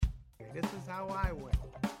This is how I win.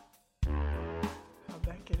 How'd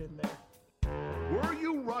that get in there? Were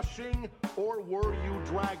you rushing or were you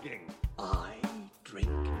dragging? I drink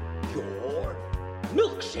your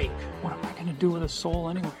milkshake. What am I gonna do with a soul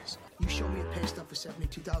anyways? You show me a pay stub for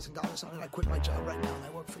 $72,000 on it, I quit my job right now and I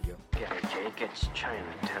work for you. Get it, Jake? It's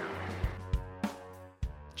Chinatown.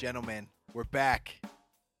 Gentlemen, we're back.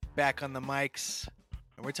 Back on the mics.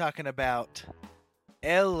 And we're talking about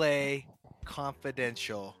L.A.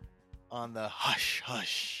 Confidential on the Hush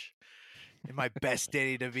Hush. In my best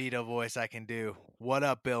Danny DeVito voice I can do. What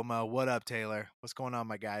up, Bill Mo? What up, Taylor? What's going on,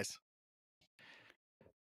 my guys?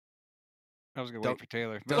 I was going to wait for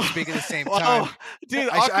Taylor. Don't speak at the same time. Dude,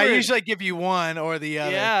 I usually give you one or the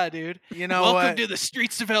other. Yeah, dude. You know Welcome what? to the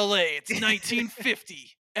streets of L.A. It's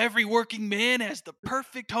 1950. Every working man has the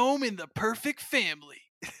perfect home and the perfect family.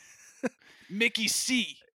 Mickey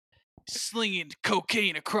C. slinging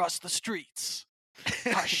cocaine across the streets.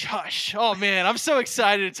 Hush, hush. Oh, man, I'm so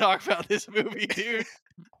excited to talk about this movie, dude.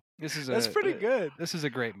 That's pretty good. This is a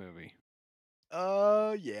great movie.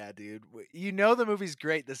 Oh, yeah, dude. You know the movie's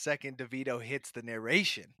great the second DeVito hits the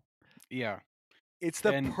narration. Yeah. It's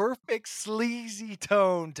the And- perfect sleazy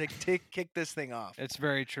tone to kick this thing off. It's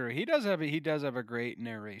very true. He does have a great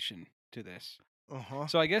narration to this. Uh-huh.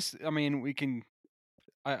 So I guess, I mean, we can...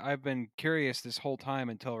 I've been curious this whole time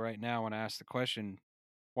until right now when I asked the question,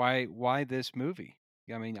 why this movie?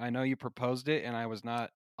 I mean, I know you proposed it, and I was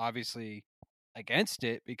not obviously against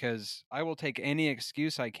it because I will take any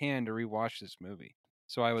excuse I can to rewatch this movie.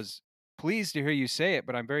 So I was pleased to hear you say it,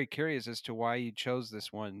 but I'm very curious as to why you chose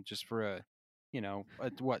this one just for a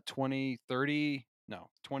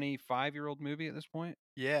 25-year-old movie at this point?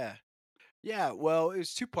 Yeah. Yeah, well, it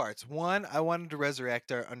was two parts. One, I wanted to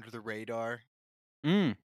resurrect our Under the Radar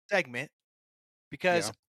segment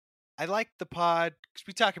because I like the pod because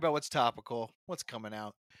we talk about what's topical, what's coming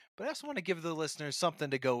out, but I also want to give the listeners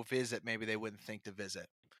something to go visit maybe they wouldn't think to visit.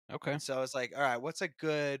 Okay. So I was like, all right, what's a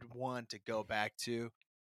good one to go back to?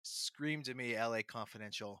 Scream to me, LA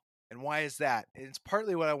Confidential. And why is that? And it's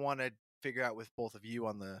partly what I want to figure out with both of you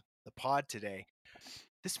on the pod today.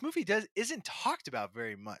 This movie isn't talked about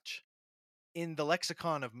very much in the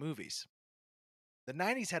lexicon of movies. The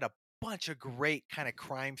 90s had a bunch of great kind of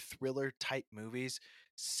crime thriller type movies.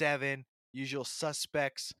 Seven, Usual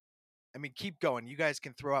Suspects. I mean, keep going. You guys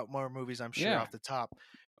can throw out more movies, I'm sure, off the top.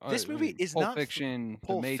 This movie is Pulp not Fiction,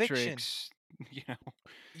 Pulp The Fiction. Matrix,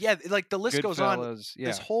 Yeah, like the list goes on. Goodfellas,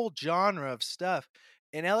 This whole genre of stuff.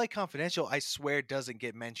 And LA Confidential, I swear, doesn't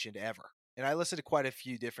get mentioned ever. And I listen to quite a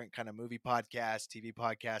few different kind of movie podcasts, TV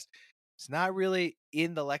podcasts. It's not really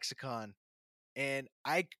in the lexicon. And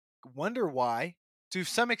I wonder why. To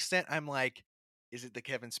some extent, I'm like, is it the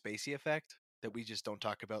Kevin Spacey effect that we just don't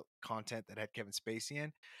talk about content that had Kevin Spacey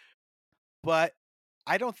in? But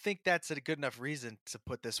I don't think that's a good enough reason to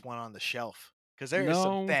put this one on the shelf because there is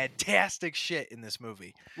some fantastic shit in this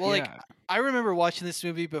movie. Well, like, I remember watching this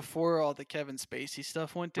movie before all the Kevin Spacey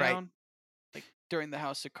stuff went Right. down, like during the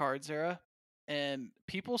House of Cards era, and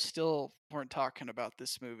people still weren't talking about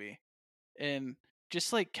this movie. And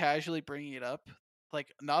just like casually bringing it up,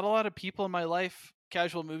 like not a lot of people in my life,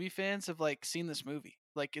 casual movie fans, have like seen this movie.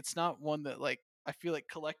 Like it's not one that like I feel like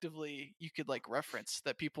collectively you could like reference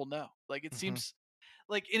that people know. Like it seems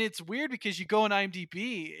like, and it's weird because you go on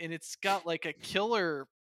IMDb and it's got like a killer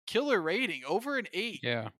rating, over an 8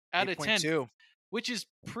 out of 10, 8.2. which is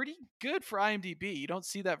pretty good for IMDb. You don't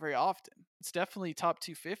see that very often. It's definitely top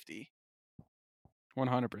 250.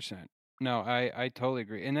 100%. No, I totally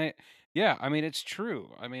agree. And I mean, it's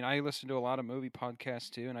true. I mean, I listen to a lot of movie podcasts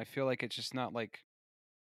too, and I feel like it's just not like,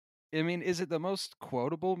 I mean, is it the most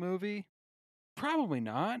quotable movie? Probably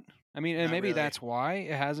not. I mean, and Not maybe really. that's why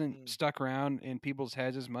it hasn't stuck around in people's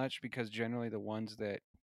heads as much, because generally the ones that,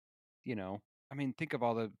 I mean, think of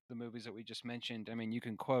all the movies that we just mentioned. I mean, you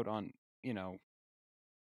can quote on,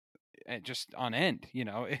 just on end,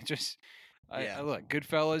 it just, I look,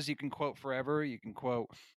 Goodfellas, you can quote forever. You can quote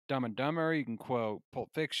Dumb and Dumber. You can quote Pulp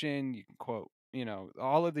Fiction. You can quote,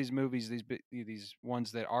 all of these movies, these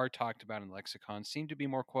ones that are talked about in lexicon seem to be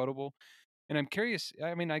more quotable. And I'm curious,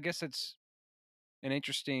 I mean, I guess it's an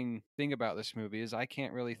interesting thing about this movie is I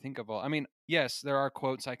can't really think of all. I mean, yes, there are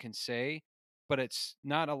quotes I can say, but it's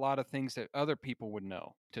not a lot of things that other people would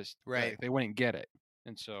know. Just Right. they wouldn't get it.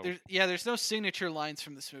 And so There's no signature lines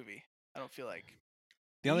from this movie, I don't feel like.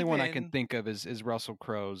 the only one I can Even- think of is Russell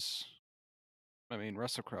Crowe's. I mean,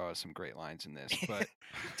 Russell Crowe has some great lines in this, but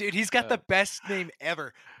Dude, he's got the best name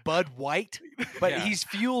ever, Bud White, but Yeah. he's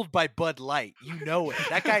fueled by Bud Light. You know it.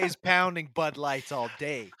 That guy is pounding Bud Lights all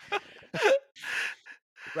day.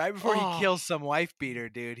 Right before Oh. he kills some wife beater,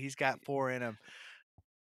 dude, he's got 4 in him.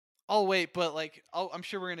 I'll wait, but like I'm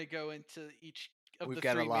sure we're gonna go into each of We've the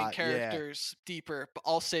got a three main lot, yeah. characters deeper. But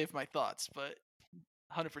I'll save my thoughts. But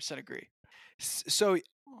 100% agree. So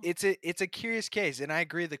it's a curious case, and I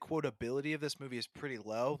agree the quotability of this movie is pretty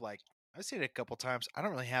low. Like I've seen it a couple times. I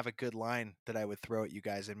don't really have a good line that I would throw at you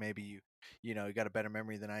guys, and maybe you got a better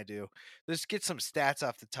memory than I do. Let's get some stats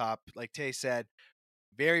off the top. Like Tay said,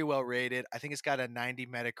 very well rated. I think it's got a 90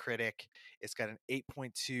 Metacritic. It's got an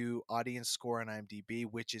 8.2 audience score on IMDb,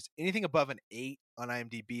 which is anything above an 8 on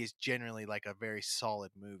IMDb is generally like a very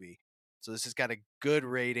solid movie. So this has got a good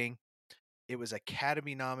rating. It was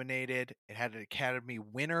Academy nominated. It had an Academy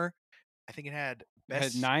winner. I think it had It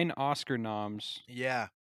had 9 Oscar noms. Yeah.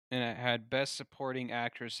 And it had Best Supporting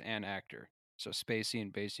Actress and Actor. So Spacey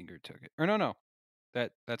and Basinger took it. Or no.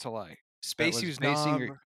 That's a lie. Spacey was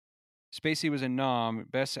nom. Spacey was a nom.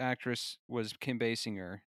 Best Actress was Kim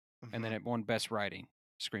Basinger. And then it won Best Writing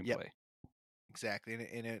Screenplay. Yep. Exactly.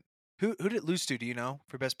 And it who did it lose to, do you know,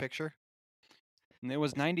 for Best Picture? And it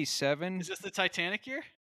was 97. Is this the Titanic year?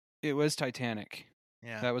 It was Titanic.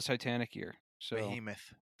 Yeah. That was Titanic year. So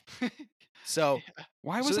Behemoth. So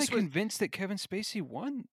why was I convinced that Kevin Spacey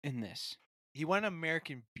won in this? He won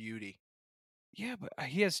American Beauty. Yeah, but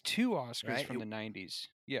he has 2 Oscars from the 90s.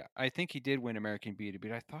 Yeah, I think he did win American Beauty,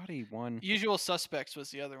 but I thought he won... Usual Suspects was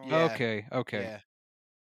the other one. Yeah. Okay.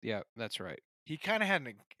 Yeah, that's right. He kind of had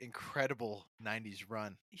an incredible 90s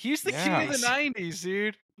run. He's the king of the 90s,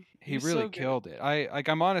 dude. He really killed it.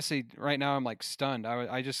 I'm honestly, right now, I'm like stunned.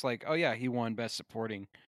 I just like, oh yeah, he won Best Supporting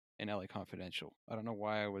in LA Confidential. I don't know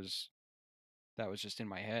why that was just in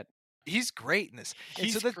my head. He's great in this.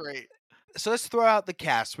 He's great. So let's throw out the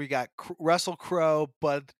cast. We got Russell Crowe,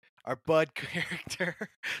 our Bud character.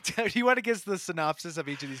 Do you want to give us the synopsis of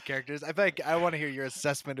each of these characters? I think I want to hear your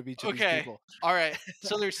assessment of each of these people. All right.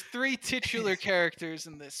 So there's 3 titular characters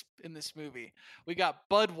in this movie. We got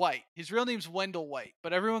Bud White. His real name's Wendell White,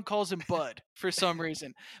 but everyone calls him Bud for some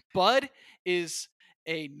reason. Bud is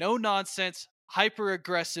a no-nonsense,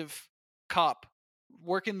 hyper-aggressive cop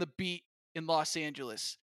working the beat in Los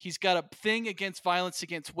Angeles. He's got a thing against violence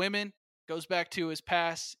against women. Goes back to his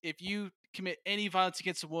past. If you commit any violence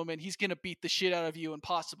against a woman, he's gonna beat the shit out of you and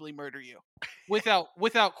possibly murder you,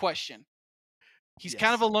 without question. He's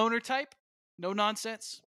kind of a loner type, no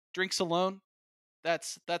nonsense, drinks alone.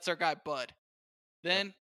 That's our guy Bud.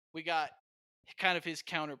 Then we got kind of his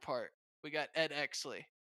counterpart. We got Ed Exley.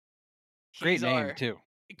 Great name too.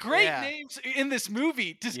 Great names in this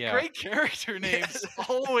movie. Just great character names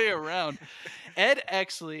all the way around. Ed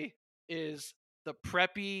Exley is the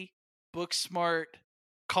preppy, book smart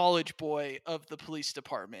college boy of the police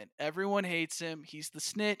department. Everyone hates him. He's the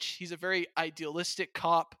snitch. He's a very idealistic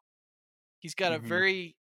cop. He's got a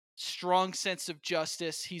very strong sense of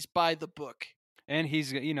justice. He's by the book. And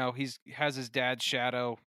he's has his dad's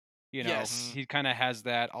shadow. He kind of has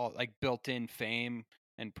that all like built-in fame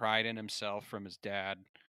and pride in himself from his dad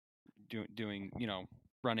doing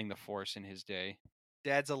running the force in his day.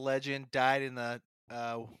 Dad's a legend. Died in the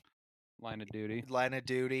Line of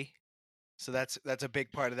Duty. So that's a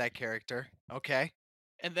big part of that character. Okay.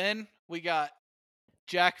 And then we got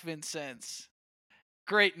Jack Vincennes.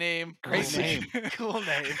 Great name. Cool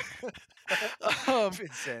name.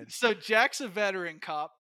 Vincennes. So Jack's a veteran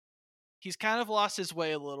cop. He's kind of lost his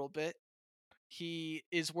way a little bit. He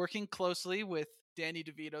is working closely with Danny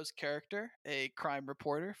DeVito's character, a crime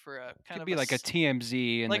reporter for a kind of like a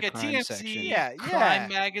TMZ in like the a crime TMZ section. crime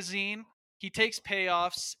magazine. He takes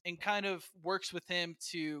payoffs and kind of works with him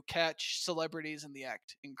to catch celebrities in the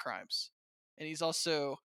act in crimes. And he's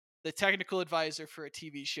also the technical advisor for a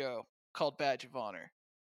TV show called Badge of Honor.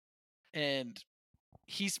 And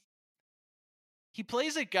he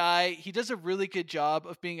plays a guy, he does a really good job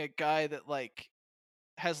of being a guy that like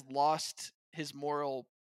has lost his moral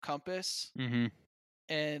compass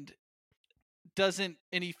and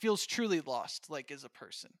he feels truly lost, like as a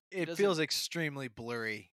person. It feels extremely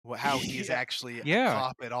blurry how he's actually a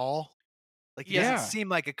cop at all. Like he doesn't seem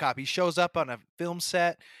like a cop. He shows up on a film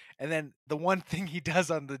set, and then the one thing he does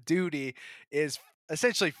on the duty is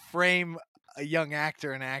essentially frame a young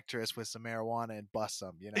actor and actress with some marijuana and bust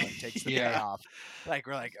them, and takes the payoff. Like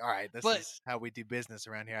we're like, all right, this is how we do business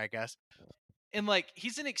around here, I guess. And like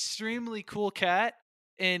he's an extremely cool cat,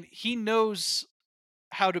 and he knows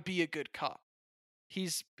how to be a good cop.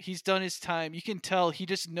 He's done his time. You can tell he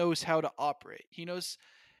just knows how to operate. He knows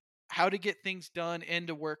how to get things done and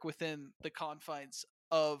to work within the confines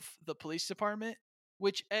of the police department,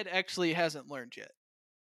 which Ed Exley hasn't learned yet.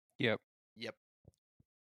 Yep.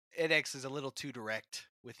 Ed X is a little too direct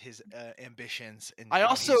with his ambitions, and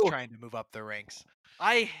he's trying to move up the ranks.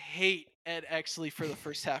 I hate Ed Exley for the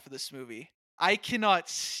first half of this movie. I cannot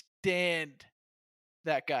stand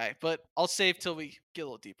that guy. But I'll save till we get a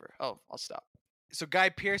little deeper. I'll stop. So Guy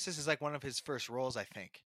Pearce, this is like one of his first roles, I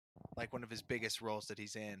think. Like one of his biggest roles that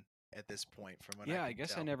he's in at this point. From what Yeah, I I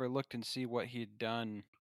guess tell. I never looked and see what he'd done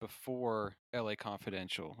before L.A.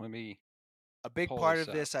 Confidential. Let me. A big pull part this of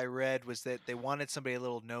up. this I read was that they wanted somebody a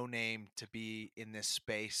little no name to be in this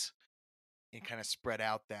space and kind of spread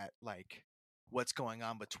out that like what's going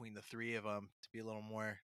on between the three of them to be a little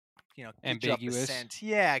more, get you up the Ambiguous. scent.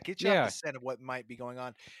 Yeah, get you up Yeah. the scent of what might be going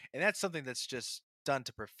on, and that's something that's just done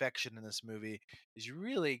to perfection in this movie. Is you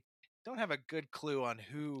really don't have a good clue on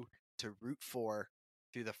who to root for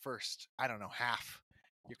through the first, I don't know, half.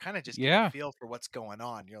 You're kind of just getting Yeah. a feel for what's going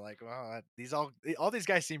on. You're like, well, all these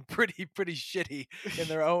guys seem pretty shitty in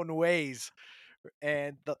their own ways,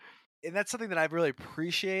 and that's something that I really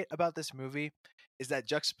appreciate about this movie is that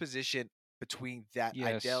juxtaposition between that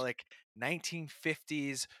Yes. idyllic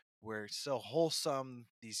 1950s where it's so wholesome,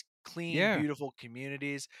 these clean, Yeah. beautiful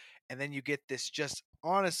communities, and then you get this just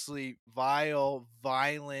honestly vile,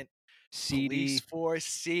 violent Seedy.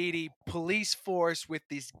 seedy police force with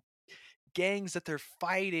these gangs that they're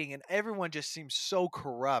fighting, and everyone just seems so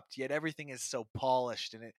corrupt, yet everything is so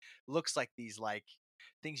polished, and it looks like these like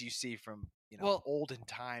things you see from Well- olden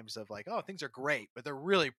times of like, oh, things are great, but they're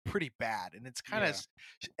really pretty bad, and it's kind of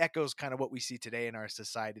echoes kind of what we see today in our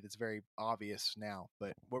society that's very obvious now.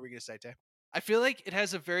 But what were we gonna say, Tay? I feel like it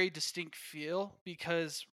has a very distinct feel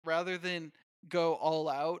because rather than go all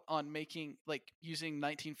out on making like using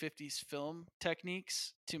 1950s film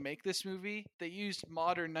techniques to make this movie, they used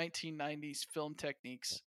modern 1990s film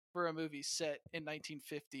techniques for a movie set in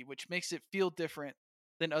 1950, which makes it feel different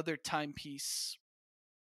than other timepiece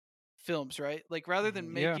films, right? Like rather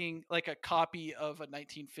than Yeah. making like a copy of a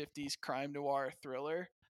 1950s crime noir thriller,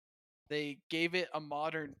 they gave it a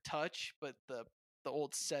modern touch, but the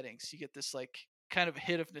old settings. You get this like kind of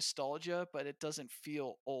hit of nostalgia, but it doesn't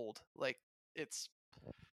feel old. Like it's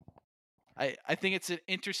I think it's an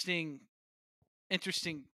interesting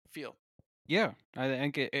feel. Yeah, I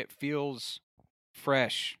think it feels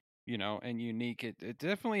fresh, and unique. It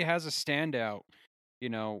definitely has a standout,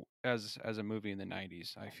 as a movie in the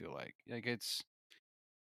 '90s. I feel like it's,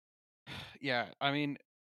 yeah. I mean,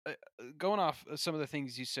 going off some of the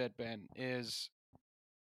things you said, Ben, is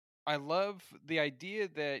I love the idea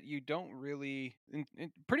that you don't really, in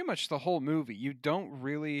pretty much the whole movie, you don't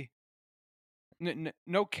really.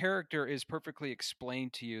 No character is perfectly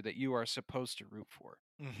explained to you that you are supposed to root for.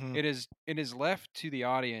 Mm-hmm. It is left to the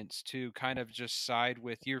audience to kind of just side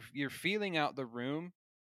with you're feeling out the room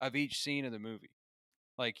of each scene of the movie.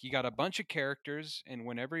 Like you got a bunch of characters, and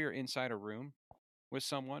whenever you're inside a room with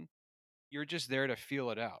someone, you're just there to feel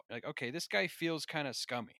it out. Like, okay, this guy feels kind of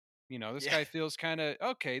scummy. This Yeah. guy feels kind of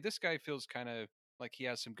okay. This guy feels kind of like he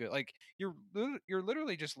has some good. Like you're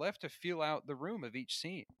literally just left to feel out the room of each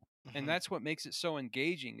scene, and Mhm. that's what makes it so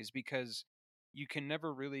engaging. Is because you can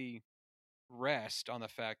never really rest on the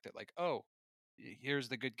fact that like, oh, here's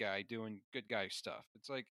the good guy doing good guy stuff. It's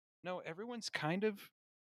like, no, everyone's kind of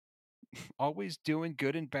always doing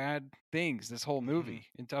good and bad things this whole movie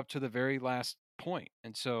and up to the very last point.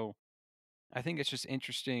 And so I think it's just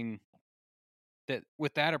interesting that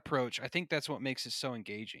with that approach, I think that's what makes it so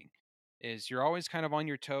engaging is you're always kind of on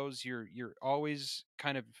your toes. You're always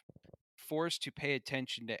kind of forced to pay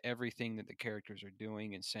attention to everything that the characters are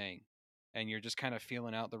doing and saying, and you're just kind of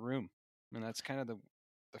feeling out the room. And that's kind of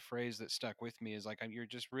the phrase that stuck with me is like you're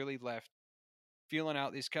just really left feeling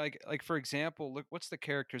out these like for example, look, what's the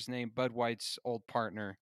character's name? Bud White's old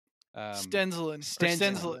partner, Stenzlin.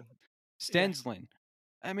 Stenzlin. Stenzlin.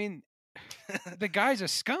 I mean, the guy's a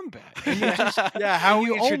scumbag. And Yeah, how and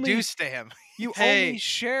we you only- introduced to him. You Hey. only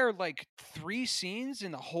share like 3 scenes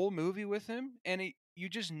in the whole movie with him, and you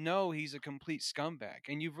just know he's a complete scumbag.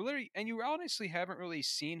 And you honestly haven't really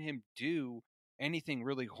seen him do anything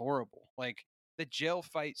really horrible. Like the jail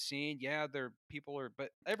fight scene, yeah,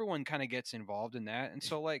 but everyone kind of gets involved in that. And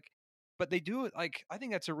so like, but they do it like, I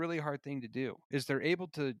think that's a really hard thing to do is they're able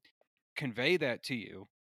to convey that to you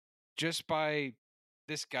just by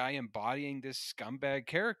this guy embodying this scumbag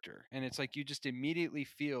character. And it's like you just immediately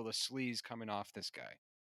feel the sleaze coming off this guy.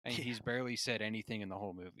 And Yeah. he's barely said anything in the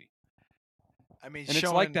whole movie. I mean, And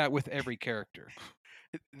it's like that with every character.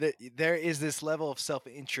 There is this level of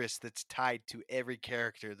self-interest that's tied to every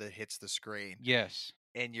character that hits the screen, Yes.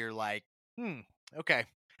 and you're like, okay,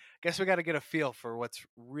 guess we got to get a feel for what's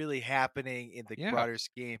really happening in the Yeah. broader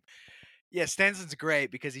scheme. Yeah, Stenson's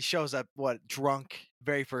great because he shows up drunk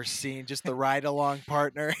very first scene, just the ride along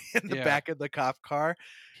partner in the Yeah. back of the cop car.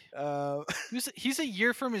 He's a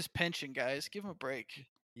year from his pension, guys. Give him a break.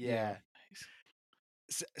 Yeah.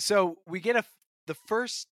 So we get the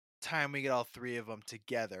first time we get all three of them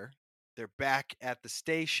together. They're back at the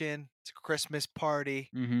station. It's a Christmas party.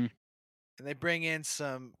 Mm-hmm. And they bring in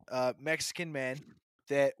some Mexican men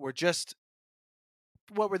that were just,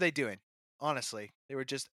 what were they doing? Honestly, they were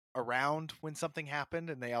just around when something happened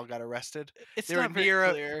and they all got arrested. It's They were not very near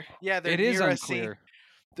a- clear. Yeah, they're It is near a scene. unclear.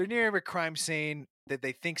 They're near a crime scene that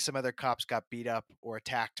they think some other cops got beat up or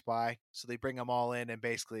attacked by. So they bring them all in, and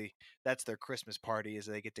basically that's their Christmas party, is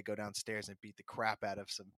they get to go downstairs and beat the crap out of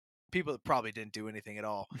some people that probably didn't do anything at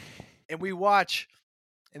all. And we watch,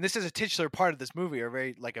 and this is a titular part of this movie, or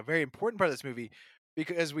a very important part of this movie,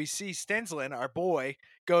 because we see Stensland, our boy,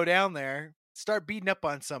 go down there, start beating up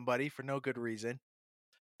on somebody for no good reason.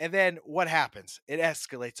 And then what happens? It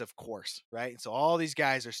escalates, of course, right? And so all these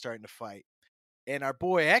guys are starting to fight. And our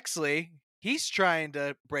boy Exley, he's trying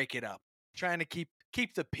to break it up, trying to keep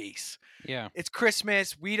the peace. Yeah. It's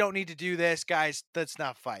Christmas. We don't need to do this, guys. Let's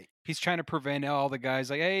not fight. He's trying to prevent all the guys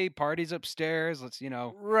like, hey, party's upstairs. Let's,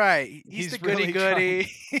 Right. He's the really goody-goody.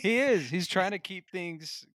 he is. He's trying to keep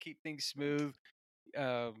things smooth.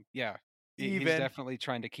 Yeah. He's Even. definitely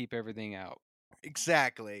trying to keep everything out.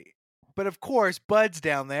 Exactly. But of course, Bud's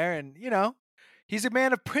down there, and, he's a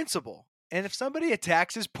man of principle. And if somebody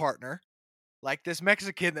attacks his partner, like this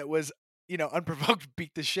Mexican that was, unprovoked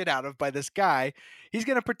beat the shit out of by this guy, he's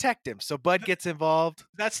going to protect him. So Bud gets involved.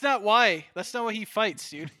 That's not why. That's not why he fights,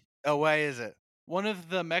 dude. Oh, why is it? One of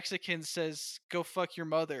the Mexicans says, "Go fuck your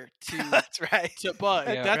mother" to That's right. to Bud.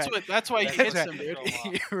 Yeah. That's why he That's hits right. him,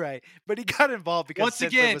 dude. You're right. But he got involved because Once Stensland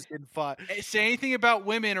again, was getting fought. Say anything about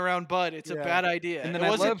women around Bud, it's a Yeah. bad idea. And then it I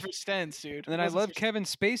wasn't love- for Stens, dude. And then It I wasn't love for Kevin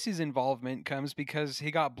Spacey's involvement comes because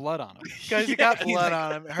he got blood on him. Because he got He's blood like-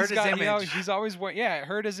 on him. It hurt his He's image. always it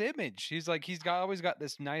hurt his image. He's like always got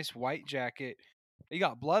this nice white jacket. He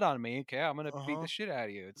got blood on me. Okay, I'm gonna beat Uh-huh. the shit out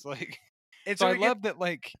of you. It's like And so I we get- love that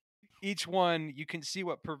like each one you can see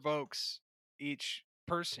what provokes each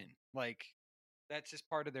person. Like that's just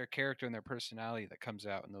part of their character and their personality that comes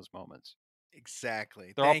out in those moments.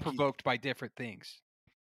 Exactly. They're Thank all you. provoked by different things.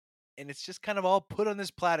 And it's just kind of all put on this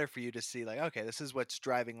platter for you to see, like, okay, this is what's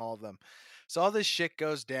driving all of them. So all this shit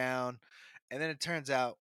goes down, and then it turns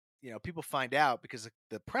out, people find out because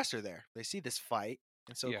the press are there. They see this fight,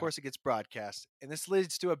 and so of Yeah. course it gets broadcast. And this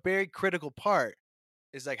leads to a very critical part,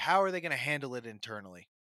 is like, how are they going to handle it internally?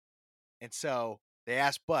 And so they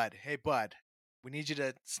ask Bud, hey, Bud, we need you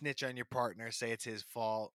to snitch on your partner, say it's his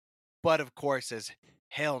fault. Bud, of course, says,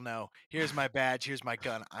 hell no. Here's my badge. Here's my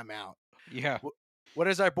gun. I'm out. Yeah. What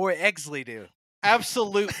does our boy Exley do?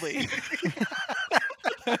 Absolutely.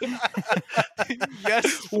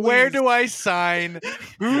 Yes. Where do I sign?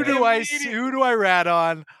 Who do I rat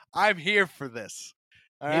on? I'm here for this.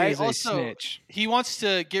 All He right. is a Also- snitch. He wants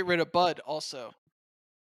to get rid of Bud also.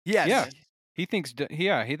 Yes. Yeah. He thinks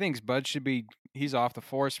Bud should be he's off the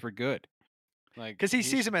force for good. Like Because he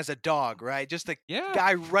sees him as a dog, right? Just a Yeah.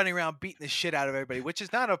 guy running around beating the shit out of everybody, which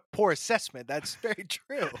is not a poor assessment. That's very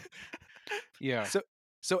true. Yeah.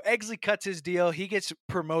 So Exley cuts his deal. He gets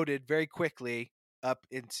promoted very quickly up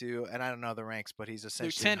into, and I don't know the ranks, but he's essentially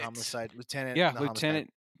a Lieutenant. homicide lieutenant. Yeah, in the homicide,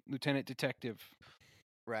 lieutenant detective.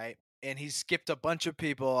 right? And he's skipped a bunch of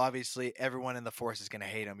people. Obviously, everyone in the force is going to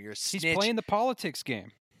hate him. You're a snitch. He's playing the politics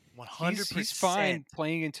game. 100%. He's fine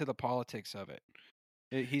playing into the politics of it.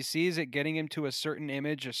 He sees it getting him to a certain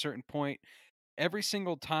image, a certain point. Every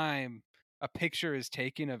single time a picture is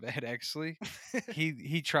taken of Ed Exley,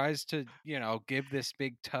 he tries to, give this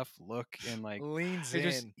big tough look and like leans it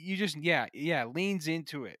in. leans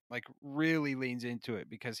into it, like really leans into it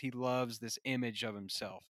because he loves this image of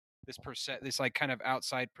himself. This like kind of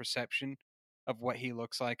outside perception of what he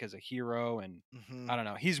looks like as a hero, and Mhm. I don't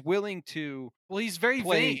know. He's willing to Well, he's very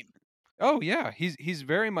play- vain. Oh yeah, he's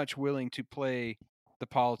very much willing to play the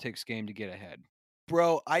politics game to get ahead.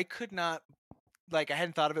 Bro, I could not, I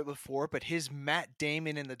hadn't thought of it before, but his Matt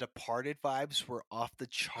Damon in The Departed vibes were off the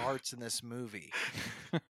charts in this movie.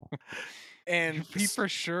 And He for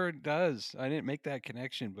sure does. I didn't make that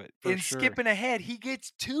connection, but for in sure. skipping ahead, he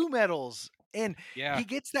gets 2 medals. And Yeah. he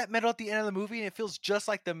gets that medal at the end of the movie, and it feels just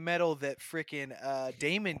like the medal that freaking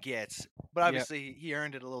Damon gets. But obviously, he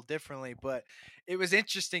earned it a little differently. But it was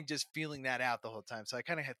interesting just feeling that out the whole time. So I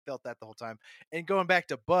kind of had felt that the whole time. And going back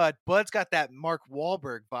to Bud's got that Mark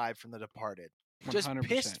Wahlberg vibe from The Departed. Just 100%.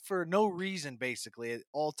 pissed for no reason, basically, at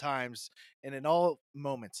all times and in all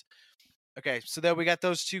moments. Okay, so then we got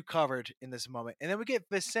those two covered in this moment. And then we get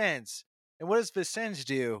Vincennes. And what does Vincennes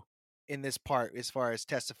do in this part as far as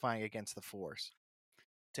testifying against the force?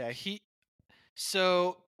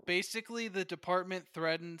 So basically, the department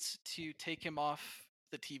threatens to take him off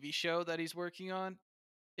the TV show that he's working on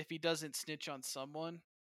if he doesn't snitch on someone.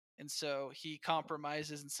 And so he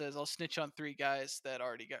compromises and says, "I'll snitch on 3 guys that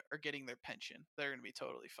are getting their pension. They're going to be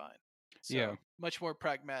totally fine." So Yeah. much more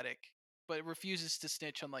pragmatic, but refuses to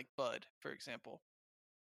snitch on like Bud, for example.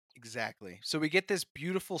 Exactly. So we get this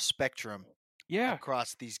beautiful spectrum Yeah.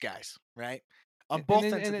 across these guys, right? On And both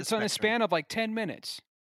then- ends and of the it's on a spectrum. span of like 10 minutes.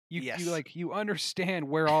 Yes. You understand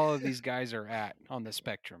where all of these guys are at on the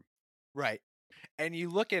spectrum. Right. And you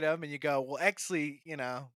look at him and you go, well, Exley,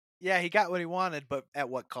 yeah, he got what he wanted, but at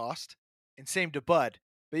what cost? And same to Bud.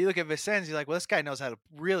 But you look at Vincennes, you're like, well, this guy knows how to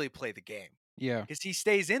really play the game. Yeah. Because he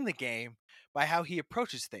stays in the game by how he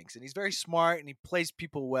approaches things. And he's very smart and he plays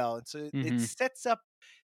people well. And so it sets up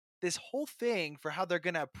this whole thing for how they're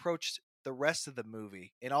going to approach the rest of the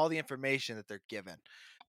movie and all the information that they're given.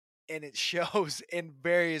 And it shows in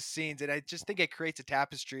various scenes. And I just think it creates a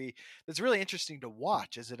tapestry that's really interesting to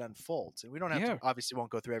watch as it unfolds. And we don't have to, obviously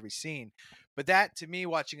won't go through every scene. But that, to me,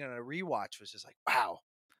 watching it on a rewatch was just like, wow,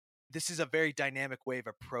 this is a very dynamic way of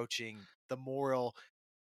approaching the moral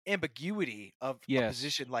ambiguity of a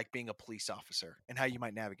position like being a police officer and how you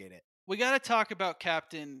might navigate it. We got to talk about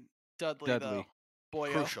Captain Dudley. Though.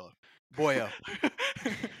 Boyo. Crucial. Boyo.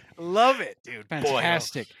 Love it, dude.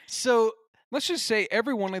 Fantastic. Boyo. So let's just say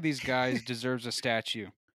every one of these guys deserves a statue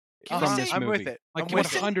from this movie. I'm with it. Like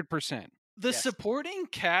 100%. The supporting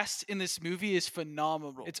cast in this movie is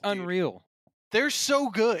phenomenal. It's unreal. They're so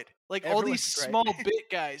good. Like all Everyone's these great. small bit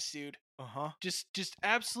guys, dude. Uh-huh. Just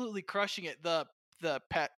absolutely crushing it.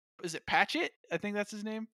 Is it Patchett? I think that's his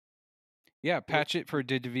name. Yeah, Patchett for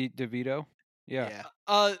DeVito. Yeah.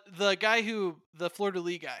 The guy the Fleur de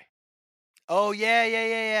Lis guy. Oh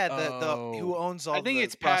yeah. The who owns all I think the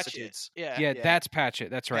it's prostitutes. Patchett. Yeah, that's Patchett.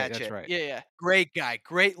 That's right. Patchett. That's right. Yeah. Great guy.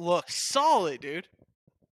 Great look. Solid, dude.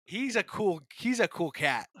 He's a cool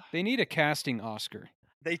cat. They need a casting Oscar.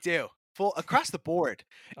 They do. Full across the board.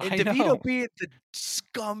 And I DeVito know. being the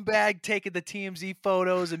scumbag taking the TMZ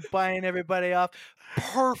photos and buying everybody off.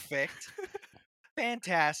 Perfect.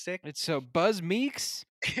 Fantastic. It's so Buzz Meeks.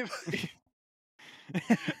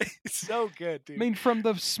 It's so good, dude. I mean, from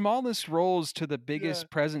the smallest roles to the biggest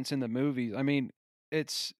presence in the movie, I mean,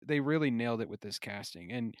 they really nailed it with this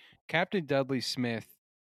casting. And Captain Dudley Smith,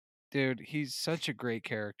 dude, he's such a great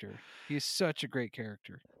character. He's such a great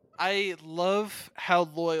character. I love how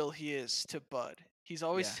loyal he is to Bud. He's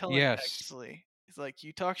always telling Exley, he's like,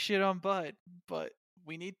 "You talk shit on Bud, but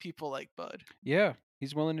we need people like Bud." Yeah,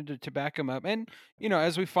 he's willing to back him up. And,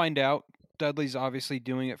 as we find out, Dudley's obviously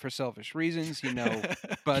doing it for selfish reasons.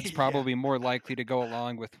 Bud's probably more likely to go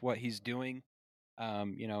along with what he's doing,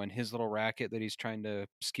 in his little racket that he's trying to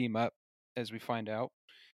scheme up, as we find out.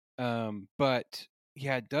 But,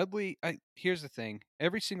 yeah, Dudley, here's the thing.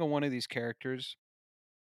 Every single one of these characters,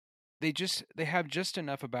 they have just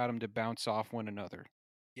enough about them to bounce off one another.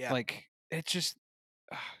 Yeah. Like, it's just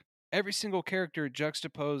every single character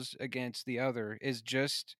juxtaposed against the other is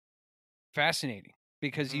just fascinating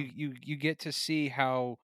because you get to see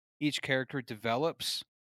how each character develops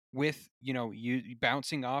with, you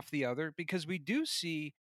bouncing off the other, because we do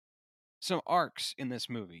see some arcs in this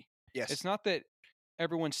movie. Yes. It's not that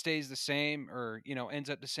everyone stays the same or, ends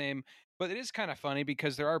up the same, but it is kind of funny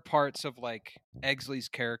because there are parts of like Exley's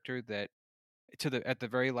character that at the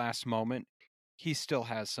very last moment, he still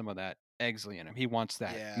has some of that Exley in him. He wants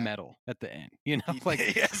that medal at the end,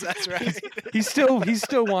 yes, that's right. he still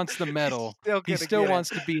wants the medal. He still wants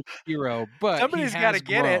to be a hero, but somebody's got to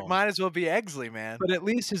get it. Might as well be Exley, man. But at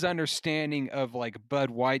least his understanding of like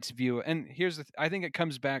Bud White's view, and I think it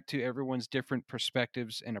comes back to everyone's different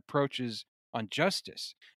perspectives and approaches on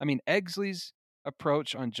justice. I mean, Exley's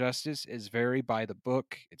approach on justice is very by the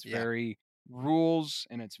book. It's very rules,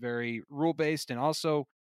 and it's very rule based, and also,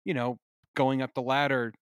 going up the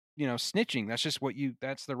ladder, snitching. That's just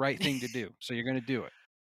that's the right thing to do. So you're going to do it.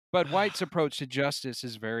 But White's approach to justice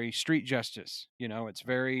is very street justice. It's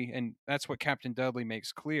very, and that's what Captain Dudley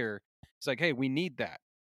makes clear. It's like, hey, we need that,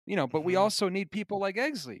 but we also need people like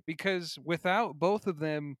Exley, because without both of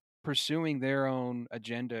them pursuing their own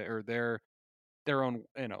agenda or their own,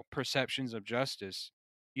 perceptions of justice,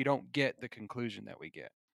 you don't get the conclusion that we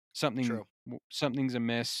get. Something's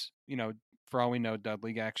amiss, for all we know,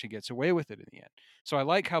 Dudley actually gets away with it in the end. So I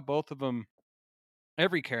like how both of them,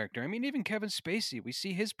 every character, I mean, even Kevin Spacey, we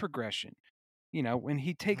see his progression, when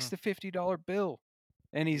he takes the $50 bill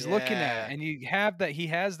and he's looking at it, and he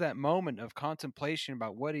has that moment of contemplation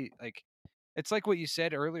about what it's like what you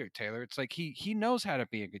said earlier, Taylor. It's like he knows how to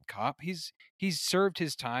be a good cop. He's served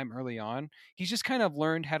his time early on. He's just kind of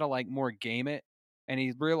learned how to like more game it, and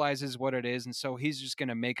he realizes what it is, and so he's just going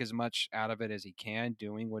to make as much out of it as he can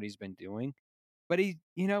doing what he's been doing. But he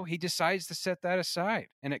decides to set that aside,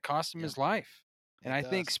 and it cost him his life. And He I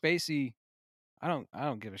think does. Spacey, I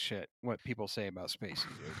don't give a shit what people say about Spacey,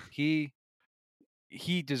 dude.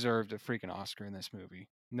 He deserved a freaking Oscar in this movie.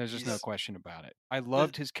 And there's just no He's- question about it. I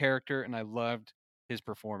loved his character and I loved his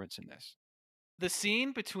performance in this. The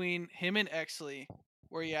scene between him and Exley,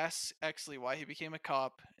 where he asks Exley why he became a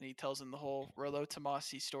cop, and he tells him the whole Rollo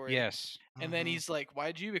Tomasi story. Yes. And then Mhm. he's like,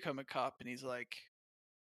 "Why'd you become a cop?" And he's like,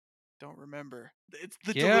 "Don't remember." It's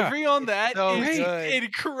the Yeah. delivery on It's that so is good.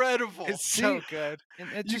 incredible. It's so good.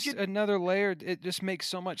 And it You just can- another layer. It just makes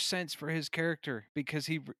so much sense for his character because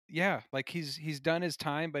like he's done his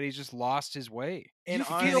time, but he's just lost his way. And you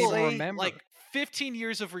can't feel even remember. like 15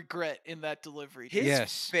 years of regret in that delivery. His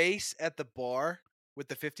Yes. face at the bar with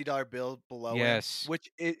the $50 bill below Yes. him, which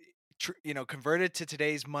converted to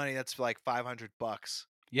today's money, that's like $500. Is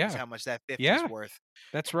Yeah, how much that 50 Yeah. is worth.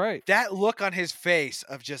 that's right. That look on his face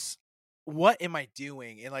of just, what am I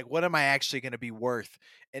doing? And like, what am I actually going to be worth?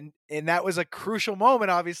 And that was a crucial moment,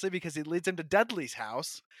 obviously, because it leads him to Dudley's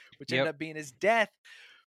house, which Yep. ended up being his death.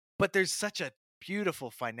 But there's such a beautiful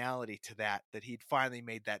finality to that he'd finally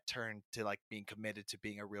made that turn to like being committed to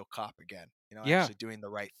being a real cop again. Yeah. Actually doing the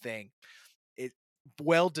right thing. It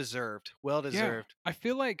well deserved. Yeah. I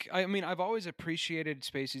feel like I've always appreciated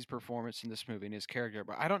Spacey's performance in this movie and his character,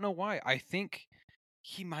 but I don't know why. I think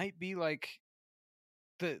he might be like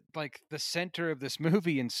the center of this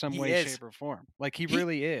movie in some He way, is. shape, or form. Like he He-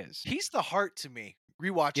 really is. He's the heart to me.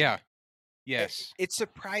 Rewatching. Yeah. it. Yes. It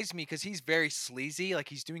surprised me because he's very sleazy, like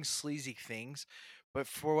he's doing sleazy things. But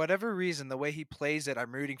for whatever reason, the way he plays it,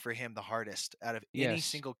 I'm rooting for him the hardest out of any Yes.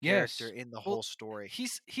 single Yes. character in the Well, whole story.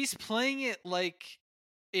 He's playing it like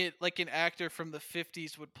an actor from the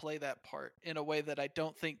 50s would play that part in a way that I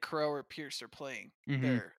don't think Crow or Pierce are playing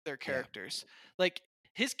Mhm. their characters. Like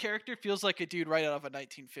his character feels like a dude right out of a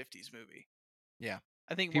 1950s movie. Yeah.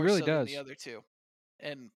 I think He more really so than does. the other two.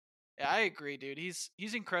 And yeah, I agree, dude. He's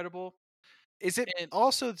incredible. Is it And-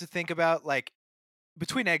 also to think about, like,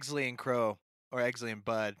 between Exley and Crow, or Exley and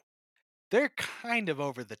Bud, they're kind of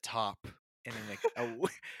over the top.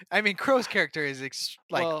 I mean, Crow's character is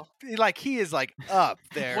Well- he is like up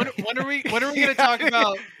there. When are we going You to know talk what I mean?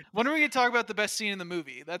 about when are we going to talk about the best scene in the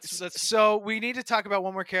movie? That's So we need to talk about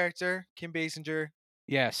one more character, Kim Basinger.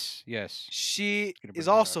 Yes. Yes. She Gonna bring is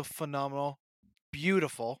her up. also phenomenal,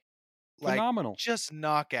 beautiful, like Phenomenal. just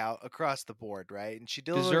knockout across the board, right? And she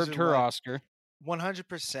delivers Deserved her Oscar.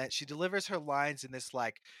 100%. She delivers her lines in this,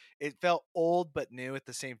 like, it felt old but new at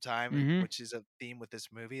the same time, Mhm. which is a theme with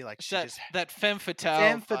this movie. Like, it's she just that femme fatale.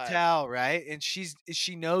 femme vibe. fatale, right? And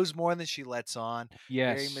she knows more than she lets on.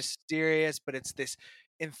 Very Yes. mysterious, but it's this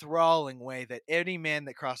enthralling way that any man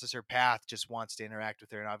that crosses her path just wants to interact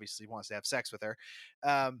with her and obviously wants to have sex with her.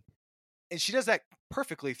 And she does that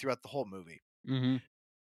perfectly throughout the whole movie. Mm-hmm.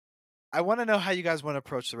 I want to know how you guys want to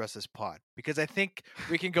approach the rest of this pod, because I think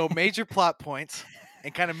we can go major plot points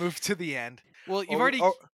and kind of move to the end. Well, you've Or- already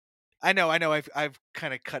or- I know. I've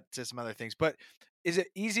kind of cut to some other things, but is it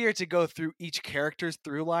easier to go through each character's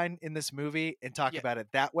through line in this movie and talk Yeah. about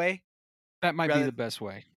it that way? That might be rather- the best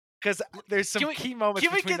way. Because there's some Can we- key moments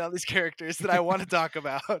can we between get- all these characters that I want to talk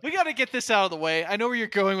about. we got to get this out of the way. I know where you're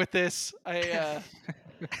going with this. I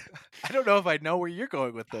don't know if I know where you're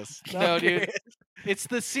going with this. No, dude. curious. It's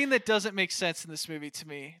the scene that doesn't make sense in this movie to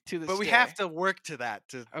me. To this But we day. have to work to that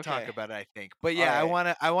to talk Okay. about it, I think. But yeah, All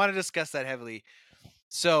right. I want to discuss that heavily.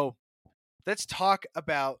 So let's talk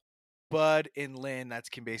about Bud and Lynn. That's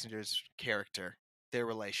Kim Basinger's character, their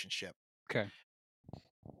relationship. Okay.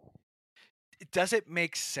 Does it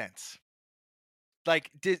make sense?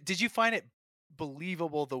 Like, did you find it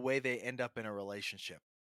believable the way they end up in a relationship?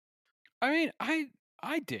 I mean,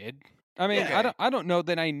 I did. I mean, Okay. I don't know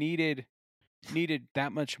that I needed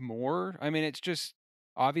that much more. I mean, it's just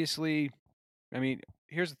obviously. I mean,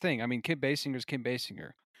 here's the thing. I mean, Kim Basinger's Kim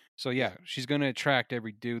Basinger, so yeah, she's going to attract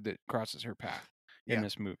every dude that crosses her path in Yeah.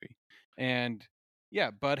 this movie. And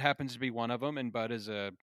yeah, Bud happens to be one of them, and Bud is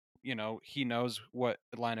he knows what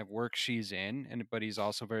line of work she's in, but he's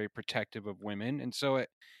also very protective of women, and so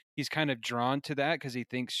he's kind of drawn to that because he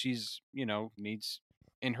thinks she's needs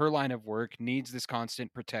in her line of work needs this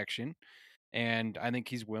constant protection, and I think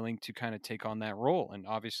he's willing to kind of take on that role, and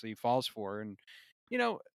obviously falls for her. And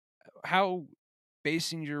how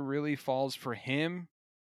Basinger really falls for him,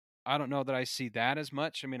 I don't know that I see that as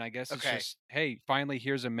much. I mean, I guess it's Okay. just, hey, finally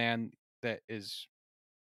here's a man that is,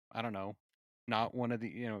 I don't know, not one of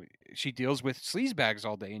the, she deals with sleazebags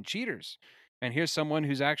all day and cheaters, and here's someone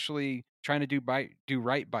who's actually trying to do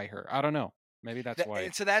right by her. I don't know. Maybe that's why.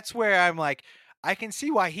 And so that's where I'm like, I can see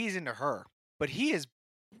why he's into her, but he is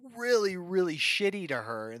really, really shitty to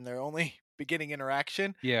her, and they're only beginning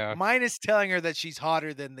interaction. Yeah. Mine is telling her that she's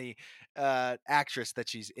hotter than the actress that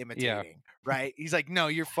she's imitating, right? He's like, no,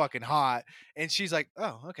 you're fucking hot. And she's like,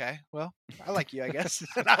 oh, okay, well, I like you, I guess.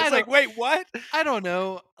 And I was like, wait, what? I don't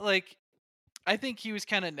know. Like, I think he was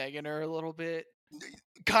kind of negging her a little bit.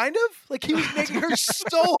 Kind of? Like, he was making her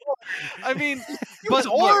so I mean, he was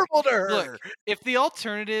horrible to her. Look, if the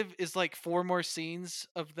alternative is like 4 more scenes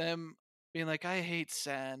of them being like, I hate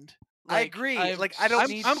sand. I agree.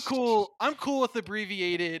 I'm cool. I'm cool with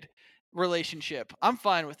abbreviated relationship. I'm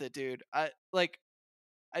fine with it, dude.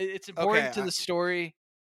 It's important to the story.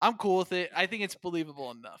 I'm cool with it. I think it's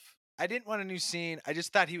believable enough. I didn't want a new scene. I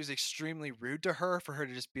just thought he was extremely rude to her for her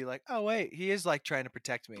to just be like, "Oh wait, he is like trying to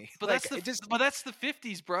protect me." But like, that's the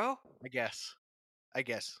 50s, bro. I guess.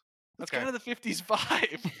 That's kind of the 50s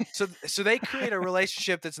vibe. So they create a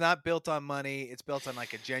relationship that's not built on money. It's built on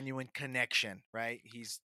like a genuine connection, right?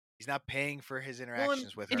 He's not paying for his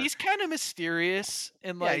interactions with her. And he's kind of mysterious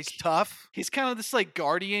and like he's tough. He's kind of this like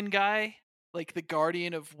guardian guy, like the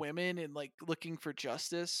guardian of women and like looking for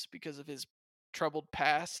justice because of his troubled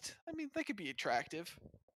past. I mean, that could be attractive.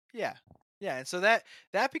 Yeah. And so that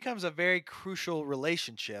becomes a very crucial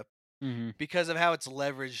relationship because of how it's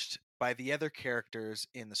leveraged by the other characters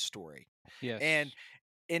in the story. Yes.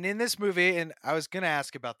 And in this movie, and I was going to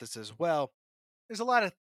ask about this as well, there's a lot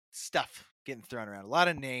of stuff getting thrown around, a lot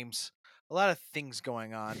of names, a lot of things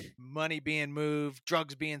going on, money being moved,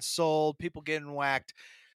 drugs being sold, people getting whacked.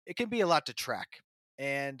 It can be a lot to track.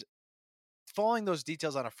 And following those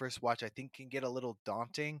details on a first watch, I think, can get a little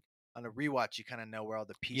daunting. On a rewatch, you kind of know where all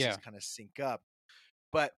the pieces kind of sync up.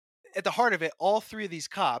 But at the heart of it, all 3 of these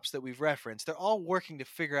cops that we've referenced, they're all working to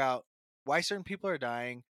figure out why certain people are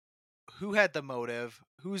dying, who had the motive,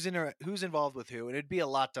 who's involved with who, and it'd be a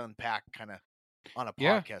lot to unpack kind of on a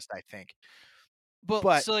podcast, I think.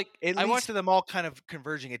 But so like it leads to them all kind of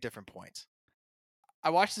converging at different points.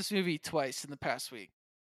 I watched this movie twice in the past week,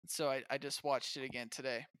 so I just watched it again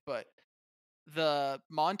today. But the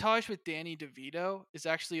montage with Danny DeVito is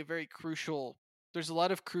actually a very crucial. There's a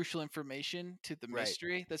lot of crucial information to the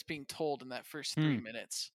mystery that's being told in that first 3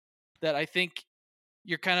 minutes that I think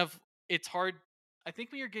you're kind of. It's hard. I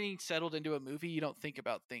think when you're getting settled into a movie, you don't think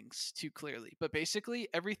about things too clearly. But basically,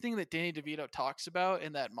 everything that Danny DeVito talks about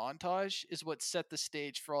in that montage is what set the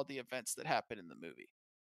stage for all the events that happen in the movie.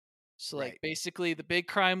 So, like, basically, the big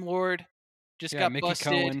crime lord just got Mickey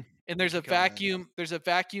busted, Cohen. and there's a vacuum. There's a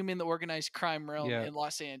vacuum in the organized crime realm Yeah. in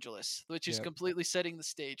Los Angeles, which is completely setting the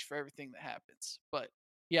stage for everything that happens. But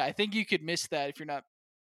yeah, I think you could miss that if you're not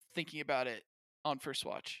thinking about it on first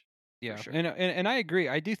watch. Yeah, sure. and I agree.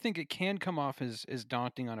 I do think it can come off as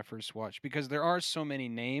daunting on a first watch because there are so many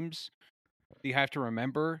names that you have to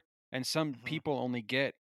remember, and some people only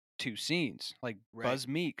get 2 scenes, like Buzz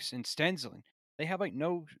Meeks and Stenzling. They have like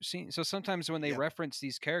no scene. So sometimes when they reference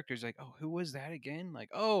these characters, like, oh, who was that again? Like,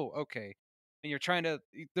 oh, okay. And you're trying to.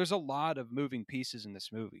 There's a lot of moving pieces in this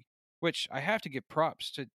movie, which I have to give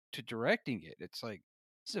props to directing it. It's like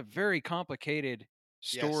this is a very complicated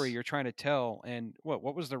story you're trying to tell, and what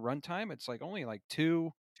was the runtime? It's like only like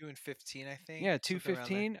 2:15, I think. Yeah,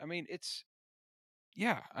 2:15. I mean, it's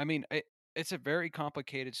it's a very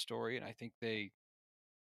complicated story, and I think they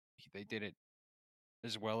did it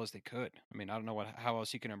as well as they could. I mean, I don't know how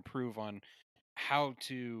else you can improve on how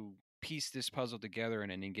to piece this puzzle together in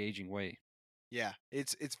an engaging way. Yeah,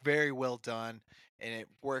 it's very well done, and it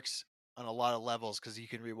works on a lot of levels because you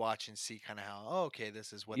can rewatch and see kind of how, oh, okay,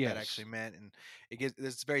 this is what that actually meant, and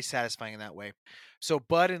it's very satisfying in that way. So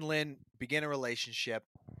Bud and Lynn begin a relationship.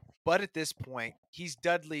 Bud at this point, he's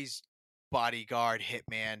Dudley's bodyguard,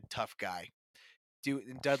 hitman, tough guy.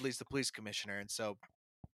 And Dudley's the police commissioner, and so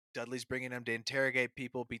Dudley's bringing him to interrogate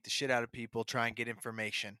people, beat the shit out of people, try and get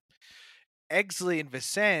information. Eggsy and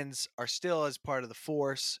Vincennes are still as part of the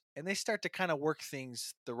force, and they start to kind of work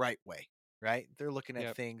things the right way, right? They're looking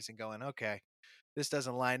at things and going, okay, this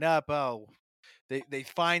doesn't line up. Oh, they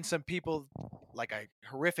find some people, like a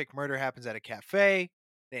horrific murder happens at a cafe.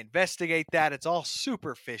 They investigate that. It's all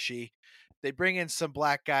super fishy. They bring in some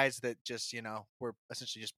black guys that just, were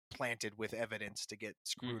essentially just planted with evidence to get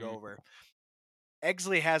screwed over.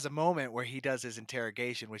 Eggsy has a moment where he does his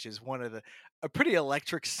interrogation, which is a pretty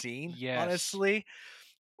electric scene, honestly,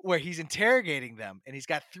 where he's interrogating them, and he's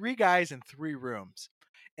got 3 guys in 3 rooms.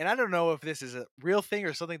 And I don't know if this is a real thing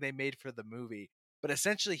or something they made for the movie, but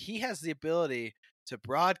essentially he has the ability to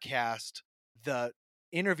broadcast the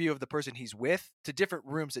interview of the person he's with to different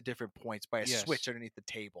rooms at different points by a switch underneath the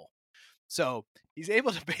table. So he's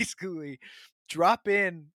able to basically drop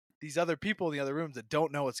in these other people in the other rooms that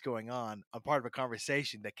don't know what's going on are part of a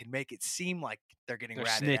conversation that can make it seem like they're getting They're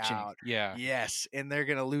ratted snitching. out. Yeah. Yes, and they're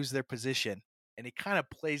gonna lose their position. And he kind of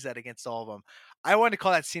plays that against all of them. I wanted to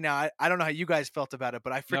call that scene out. I don't know how you guys felt about it,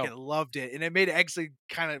 but I freaking loved it, and it made Eggsy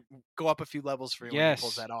kind of go up a few levels for me when he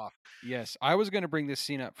pulls that off. Yes, I was going to bring this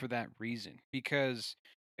scene up for that reason, because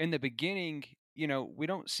in the beginning, you know, we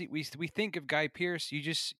don't see we think of Guy Pearce.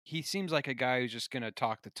 He seems like a guy who's just going to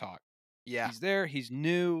talk the talk. Yeah, He's there. He's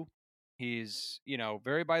new. He's, you know,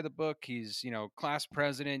 very by the book. He's, you know, class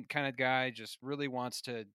president kind of guy. Just really wants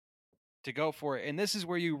to go for it. And this is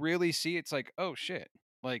where you really see it's like, oh shit,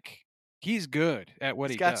 like he's good at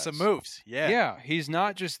what he's he got does. some moves. Yeah, Yeah, he's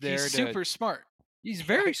not just there. He's super smart. He's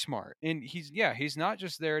very smart, and he's not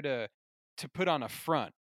just there to put on a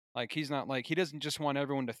front. Like he's not like he doesn't just want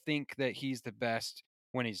everyone to think that he's the best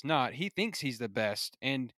when he's not. He thinks he's the best,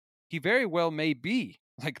 and he very well may be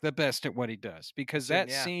like the best at what he does, because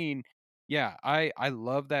that scene, I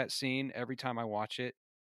love that scene every time I watch it.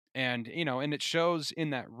 And you know, and it shows in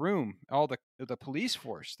that room, all the police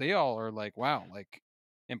force, they all are like, wow, like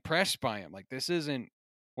impressed by him. Like this isn't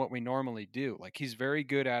what we normally do. Like he's very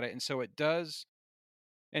good at it, and so it does.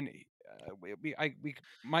 And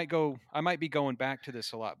I might be going back to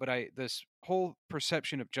this a lot, but this whole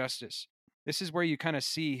perception of justice. This is where you kind of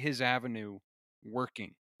see his avenue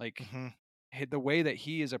working, like the way that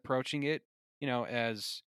he is approaching it. You know,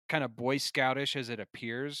 as kind of Boy Scoutish as it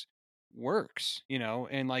appears, works, you know,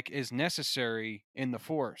 and like is necessary in the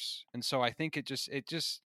force. And so I think it just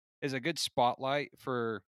is a good spotlight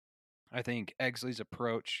for, I think, Eggsley's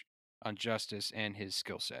approach on justice and his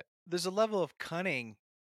skill set. There's a level of cunning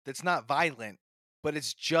that's not violent, but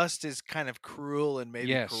it's just as kind of cruel and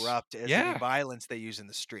maybe corrupt as any violence they use in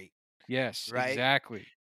the street. Yes, right? Exactly.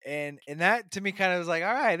 And that to me kind of was like,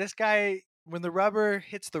 all right, this guy, when the rubber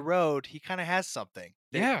hits the road, he kind of has something.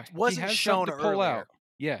 Yeah, wasn't shown to pull earlier. out.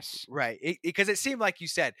 Yes. Right. Because it seemed like you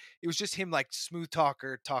said it was just him, like smooth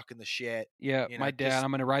talker, talking the shit. Yeah, you know, my dad.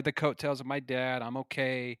 I'm going to ride the coattails of my dad. I'm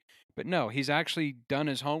okay. But no, he's actually done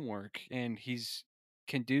his homework, and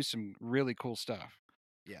can do some really cool stuff.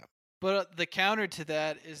 Yeah. But the counter to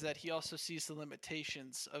that is that he also sees the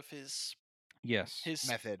limitations of his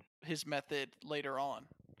method later on.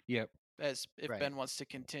 Yep. As if Ben wants to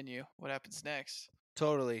continue, what happens next?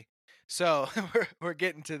 Totally. So we're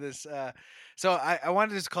getting to this. So I wanted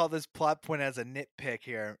to just call this plot point as a nitpick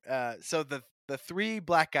here. So the three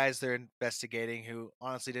black guys they're investigating, who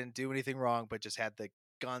honestly didn't do anything wrong, but just had the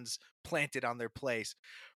guns planted on their place.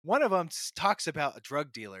 One of them talks about a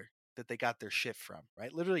drug dealer that they got their shit from,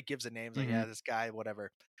 right? Literally gives a name, like, yeah, this guy,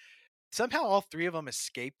 whatever. Somehow all three of them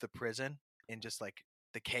escape the prison in just like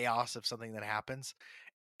the chaos of something that happens.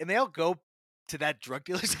 And they all go to that drug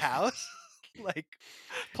dealer's house. Like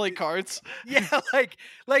play cards. Yeah,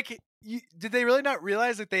 did they really not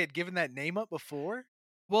realize that they had given that name up before?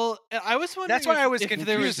 Well, I was wondering. That's why I was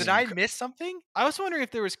confused. Did I miss something? I was wondering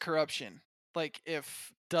if there was corruption, like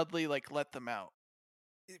if Dudley let them out.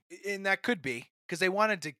 And that could be because they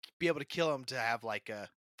wanted to be able to kill him to have like a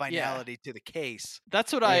finality to the case.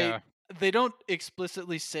 That's what They don't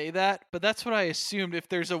explicitly say that, but that's what I assumed if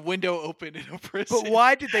there's a window open in a prison. But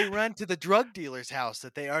why did they run to the drug dealer's house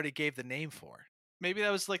that they already gave the name for? Maybe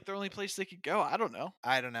that was like the only place they could go. I don't know.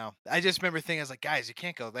 I just remember thinking, I was like, guys, you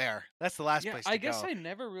can't go there. That's the last place to go. I guess I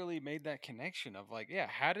never really made that connection of like,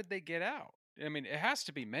 how did they get out? I mean, it has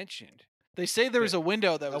to be mentioned. They say there was a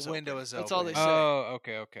window that was open. That's all they say. Oh,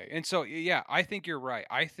 okay. And so, I think you're right.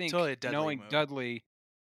 I think totally knowing Dudley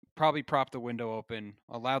probably propped the window open,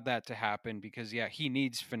 allowed that to happen because, he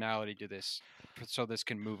needs finality to this so this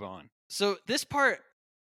can move on. So this part,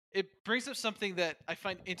 it brings up something that I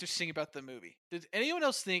find interesting about the movie. Did anyone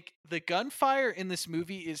else think the gunfire in this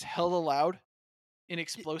movie is hella loud and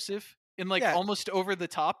explosive and almost over the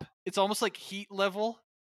top? It's almost like Heat level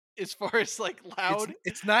as far as loud.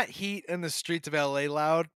 It's not Heat in the streets of LA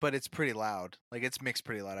loud, but it's pretty loud. Like it's mixed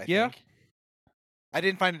pretty loud, I think. I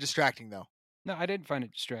didn't find it distracting though. No, I didn't find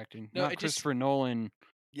it distracting. No, Not Christopher Nolan.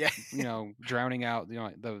 Yeah. Drowning out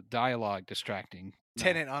the dialogue distracting. No.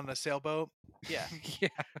 Tenant on a sailboat. Yeah. Yeah.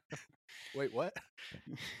 Wait, what?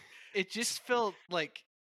 It just felt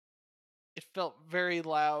very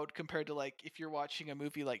loud compared to if you're watching a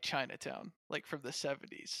movie like Chinatown, from the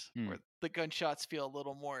 70s, where the gunshots feel a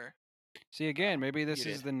little more. See, again, maybe this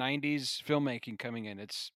is the 90s filmmaking coming in.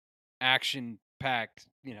 It's action packed,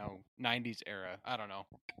 90s era. I don't know.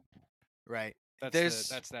 Right. That's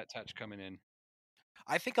that touch coming in.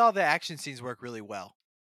 I think all the action scenes work really well.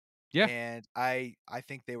 Yeah. And I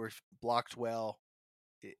think they were blocked well.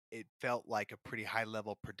 It felt like a pretty high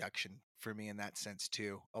level production for me in that sense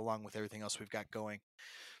too, along with everything else we've got going.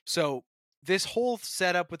 So this whole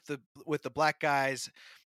setup with the black guys,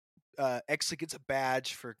 Exley gets a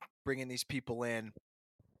badge for bringing these people in.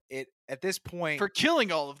 It at this point For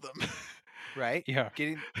killing all of them. right, Yeah.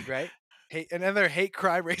 getting right, another hate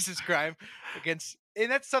crime, racist crime against,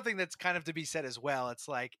 and that's something that's kind of to be said as well. It's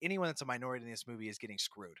like anyone that's a minority in this movie is getting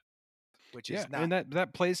screwed, which is not and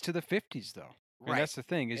that plays to the 50s though. right. And that's the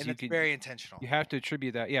thing is and it's very intentional, you have to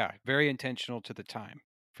attribute that. Yeah, very intentional to the time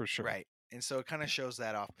for sure. right? And so it kind of shows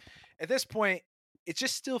that off. At this point, it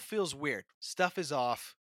just still feels weird. Stuff is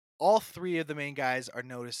off. All three of the main guys are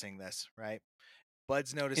noticing this, right?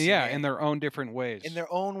 Bud's noticing Yeah, it in their own different ways. in their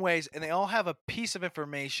own ways, and they all have a piece of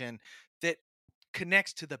information that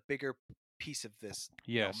connects to the bigger piece of this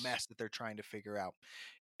Yes. mess that they're trying to figure out.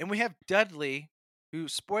 And we have Dudley, who,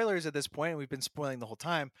 spoilers at this point, and we've been spoiling the whole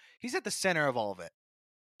time, he's at the center of all of it.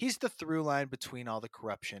 He's the through line between all the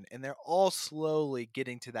corruption, and they're all slowly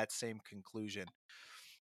getting to that same conclusion.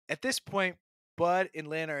 At this point, Bud and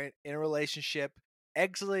Lynn are in a relationship.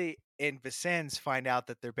 Exley and Vincennes find out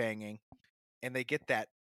that they're banging, and they get that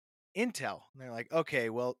intel. And they're like, okay,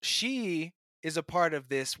 well, she is a part of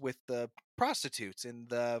this with the prostitutes and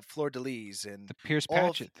the fleur-de-lis and The Pierce all of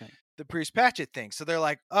Patchett thing. the Pierce Patchett thing. So they're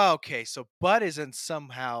like, oh, okay, so Bud isn't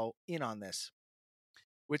somehow in on this,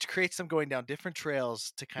 which creates them going down different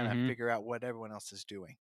trails to kind of figure out what everyone else is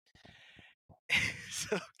doing.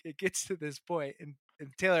 So it gets to this point, and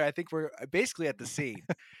Taylor, I think we're basically at the scene.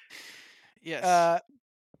 Yes.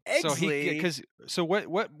 Exley, So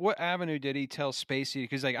what avenue did he tell Spacey?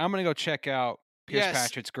 Because like I'm gonna go check out Pierce Yes.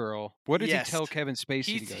 Patchett's girl. What did Yes. he tell Kevin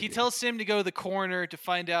Spacey to go he do? tells him to go to the coroner to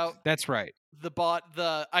find out That's right.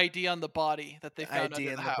 the ID on the body that they The found ID under on the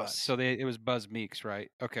the body. house. So it was Buzz Meeks, right?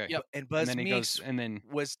 Okay. Yep. and Buzz and then Meeks he goes, and then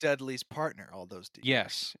was Dudley's partner all those years.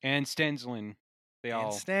 yes, and Stenslin, they And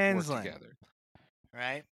all work Stenslin. together.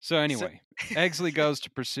 Right? So anyway, Exley goes to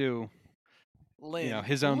pursue Lynn.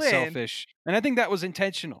 his own Lynn- selfish, and I think that was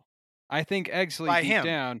intentional. I think Exley By deep him.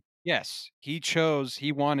 down, yes, he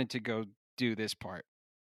wanted to go do this part.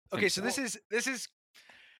 Okay, so this is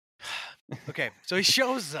okay. So he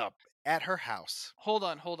shows up at her house. Hold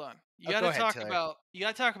on. You Oh, gotta go ahead, talk Taylor.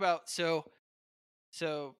 about so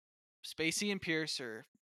Spacey and Pierce, or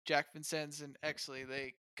Jack Vincennes and Exley,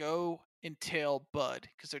 they go and tail Bud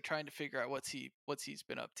because they're trying to figure out what's he's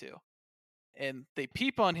been up to. And they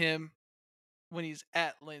peep on him when he's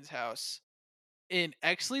at Lynn's house. And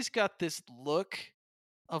Exley's got this look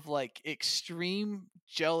of like extreme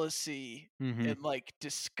jealousy Mhm. and like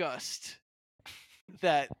disgust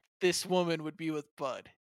that this woman would be with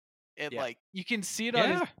Bud. And Yeah. like you can see it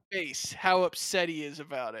on his face how upset he is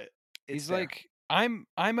about it. It's He's there. like, I'm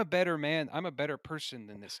a better man. I'm a better person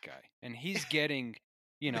than this guy, and he's getting,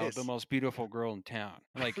 the This. most beautiful girl in town.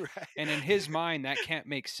 Like, Right. and in his mind, that can't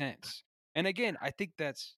make sense. And again, I think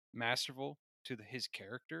that's masterful to his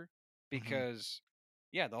character because,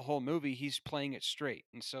 the whole movie he's playing it straight,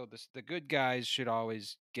 and so the good guys should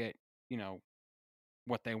always get,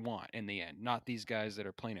 what they want in the end, not these guys that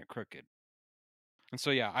are playing it crooked. And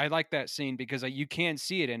so, I like that scene because you can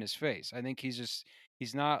see it in his face. I think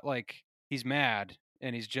he's not like he's mad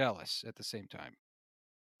and he's jealous at the same time.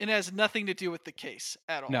 And it has nothing to do with the case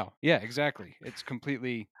at all. No, yeah, exactly. It's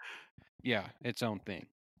completely, its own thing.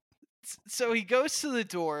 So he goes to the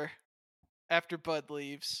door after Bud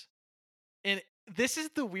leaves. And this is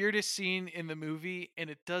the weirdest scene in the movie, and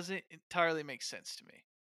it doesn't entirely make sense to me.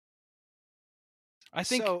 I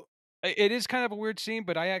think so. it is kind of a weird scene,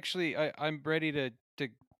 but I'm ready to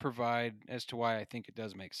provide as to why I think it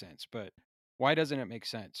does make sense. But why doesn't it make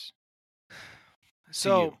sense?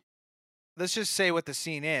 So you? let's just say what the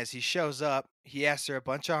scene is. He shows up. He asks her a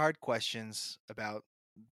bunch of hard questions about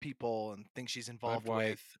people and things she's involved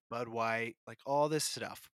White. with. Bud White, like all this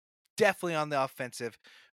stuff. Definitely on the offensive.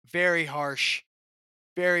 Very harsh.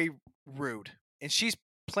 Very rude. And she's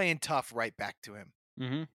playing tough right back to him.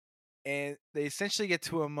 Mm-hmm. And they essentially get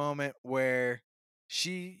to a moment where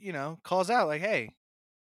she, calls out like, hey,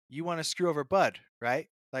 you want to screw over Bud, right?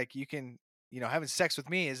 Like you can, having sex with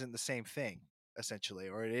me isn't the same thing, essentially,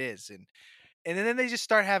 or it is. And then they just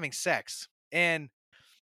start having sex. And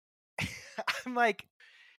I'm like,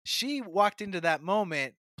 she walked into that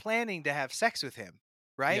moment planning to have sex with him,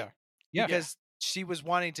 right? Yeah. Because she was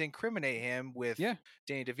wanting to incriminate him with Yeah.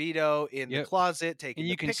 Danny DeVito in the Yep. closet, taking And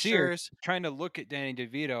you the can see her pictures. trying to look at Danny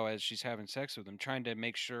DeVito as she's having sex with him, trying to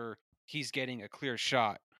make sure he's getting a clear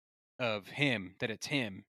shot of him, that it's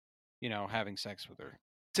him, having sex with her.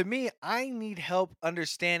 To me, I need help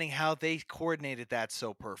understanding how they coordinated that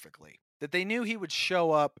so perfectly. That they knew he would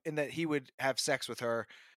show up and that he would have sex with her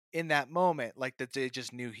in that moment, like that they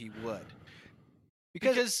just knew he would.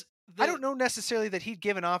 Because I don't know necessarily that he'd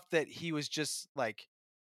given off that he was just like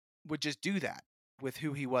would just do that with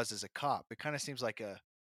who he was as a cop. It kind of seems like a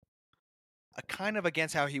kind of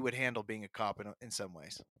against how he would handle being a cop in some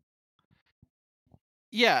ways.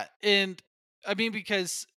 Yeah, and I mean,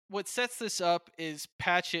 because what sets this up is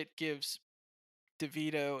Patchett gives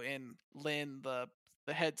DeVito and Lynn the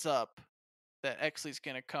heads up that Exley's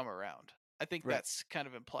going to come around. I think Right. that's kind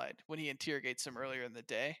of implied when he interrogates him earlier in the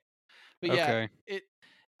day. But yeah, Okay.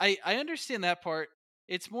 I understand that part.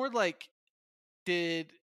 It's more like,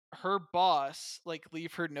 did her boss like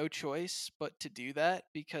leave her no choice but to do that?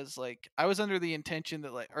 Because like I was under the intention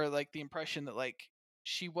that the impression that like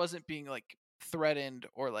she wasn't being like threatened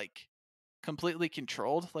or like completely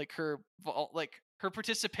controlled. Like her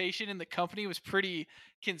participation in the company was pretty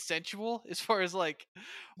consensual as far as like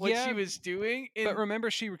what Yeah, she was doing. But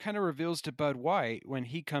remember, she kind of reveals to Bud White when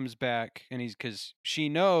he comes back, and because she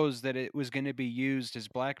knows that it was going to be used as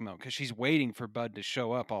blackmail, because she's waiting for Bud to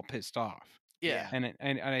show up, all pissed off. Yeah. And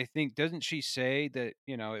I think, doesn't she say that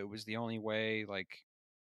it was the only way? Like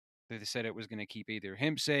they said it was going to keep either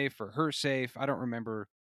him safe or her safe. I don't remember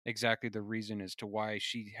exactly the reason as to why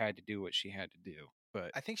she had to do what she had to do,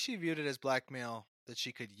 but I think she viewed it as blackmail that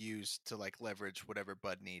she could use to like leverage whatever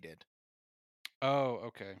Bud needed. Oh,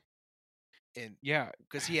 okay. And yeah,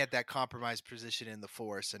 because he had that compromised position in the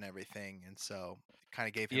force and everything, and so it kind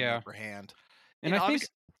of gave him the Yeah. upper hand. and I think.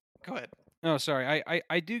 Go ahead. Oh, sorry.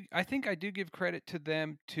 I think I do give credit to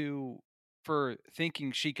them for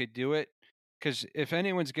thinking she could do it, because if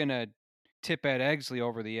anyone's gonna tip Ed Exley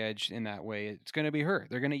over the edge in that way, it's gonna be her.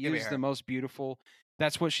 They're gonna Gonna be use her. the most beautiful.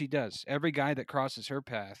 That's what she does. Every guy that crosses her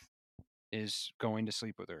path is going to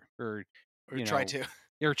sleep with her, or Or you try know, to.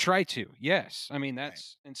 or try to. Yes, I mean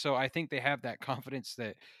that's, and so I think they have that confidence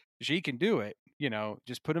that she can do it.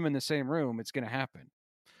 Just put them in the same room, it's gonna happen.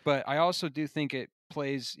 But I also do think it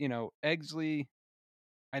plays, Exley.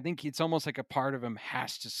 I think it's almost like a part of him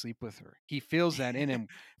has to sleep with her. He feels that in him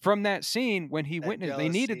from that scene when he That witnessed. They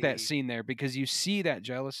needed that jealousy. scene there because you see that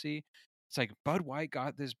jealousy. It's like Bud White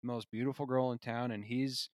got this most beautiful girl in town, and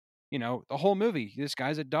he's, the whole movie. This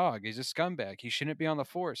guy's a dog. He's a scumbag. He shouldn't be on the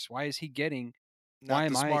force. Why is he getting? Not Why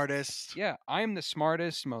the am I? smartest. Yeah, I am the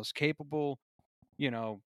smartest, most capable,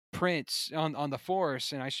 prince on the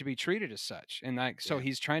force, and I should be treated as such. And so Yeah.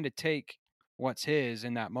 he's trying to take what's his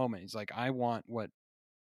in that moment. He's like, I want what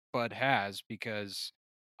Bud has because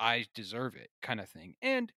I deserve it, kind of thing.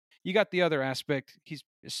 And you got the other aspect. He's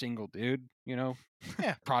a single dude, Yeah.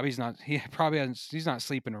 Probably he's not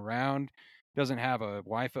sleeping around, doesn't have a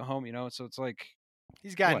wife at home, so it's like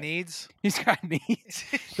He's got What? needs. he's got needs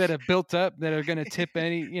that have built up that are going to tip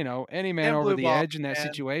any man And over blue the ball, edge in that man.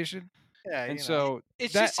 situation. Yeah, And so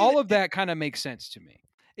It's that just all of that kind of makes sense to me.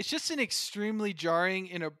 It's just an extremely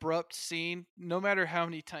jarring and abrupt scene, no matter how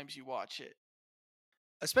many times you watch it.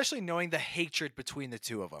 especially knowing the hatred between the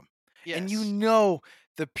two of them. Yes. And you know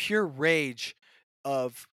the pure rage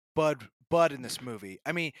of Bud in this movie.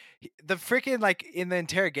 I mean, the freaking like in the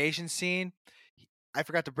interrogation scene, I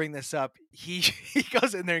forgot to bring this up. He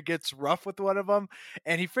goes in there and gets rough with one of them,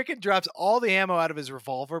 and he freaking drops all the ammo out of his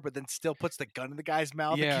revolver, but then still puts the gun in the guy's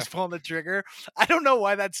mouth and Yeah. keeps pulling the trigger. I don't know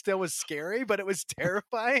why that still was scary, but it was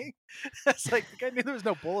terrifying. It's like the guy knew there was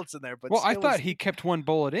no bullets in there, but Well, I still thought was- he kept one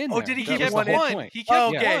bullet in. Oh, there. did he That keep was the one whole in? point. He kept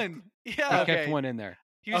Oh, okay. one. He Yeah. kept one in there.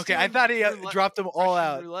 He was Okay, I doing thought he roulette- dropped them all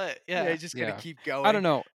Russian out. roulette. Yeah, Yeah. he's just gonna Yeah. keep going. I don't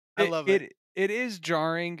know. I love it. It is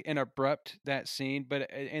jarring and abrupt, that scene,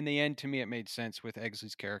 but in the end, to me, it made sense with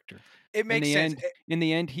Exley's character. It makes in the sense. End, in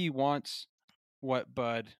the end, he wants what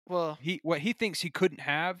Bud Well, what he thinks he couldn't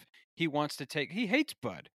have. He wants to take. He hates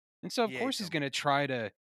Bud, and so of He course hates he's him. going to try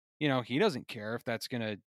to. He doesn't care if that's going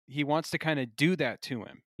to. He wants to kind of do that to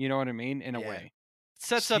him. You know what I mean? In a Yeah. way,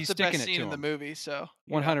 sets up he's the sticking best it scene to in the him. movie, so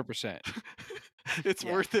 100%. it's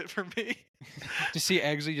Yeah. worth it for me. To see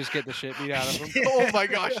Exley just get the shit beat out of him. Oh my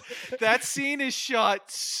gosh, that scene is shot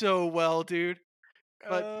so well, dude.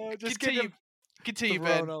 But just continue, thrown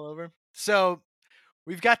Ben. all over. So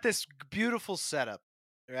we've got this beautiful setup,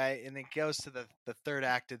 right? And it goes to the third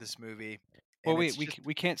act of this movie. Well, and wait, it's we just-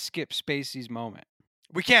 we can't skip Spacey's moment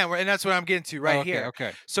we can, and that's what I'm getting to right okay, here.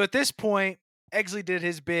 Okay. So at this point, Exley did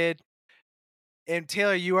his bid, and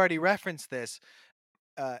Taylor, you already referenced this.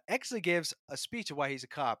 Exley gives a speech of why he's a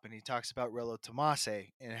cop, and he talks about Rollo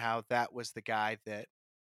Tomase and how that was the guy that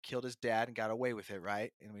killed his dad and got away with it,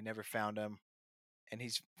 right? And we never found him. And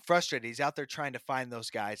he's frustrated. He's out there trying to find those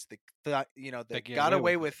guys that That get got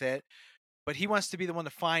away away with with it, but he wants to be the one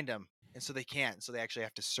to find them, and so they can't. So they actually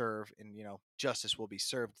have to serve, and justice will be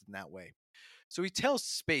served in that way. So he tells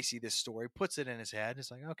Spacey this story, puts it in his head.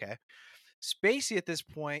 It's like, okay. Spacey at this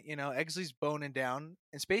point, Exley's boning down,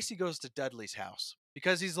 and Spacey goes to Dudley's house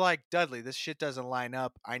because he's like, Dudley, this shit doesn't line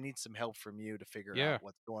up. I need some help from you to figure Yeah. out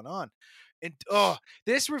what's going on. And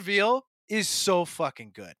this reveal is so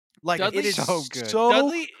fucking good. Like, Dudley's it is so good.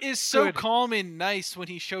 Dudley is so good. calm and nice when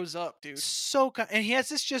he shows up, dude. And he has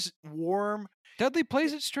this just warm. Dudley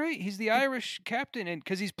plays it straight. He's the Irish captain, and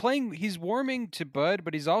because he's warming to Bud,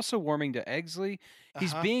 but he's also warming to Exley.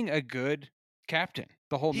 He's being a good captain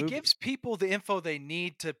the whole movie. He gives people the info they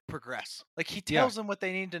need to progress. Like, he tells them what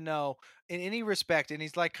they need to know in any respect, and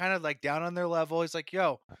he's like kind of like down on their level. He's like,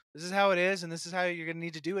 yo, this is how it is, and this is how you're gonna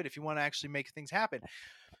need to do it if you want to actually make things happen.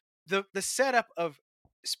 The setup of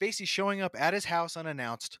Spacey showing up at his house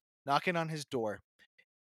unannounced, knocking on his door.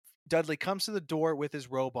 Dudley comes to the door with his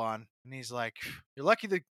robe on, and he's like, you're lucky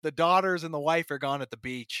the daughters and the wife are gone at the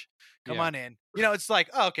beach. Come on in. It's like,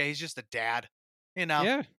 oh, okay, he's just a dad.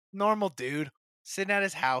 Normal dude sitting at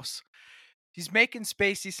his house. He's making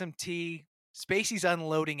Spacey some tea. Spacey's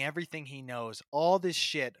unloading everything he knows. All this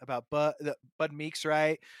shit about Bud Meeks,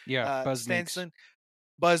 right? Yeah, Buzz Meeks.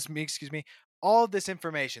 Buzz Meeks, excuse me. All this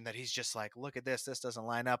information that he's just like, look at this. This doesn't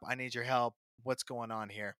line up. I need your help. What's going on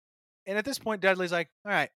here? And at this point, Dudley's like,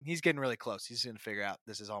 all right, he's getting really close. He's going to figure out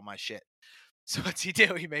this is all my shit. So what's he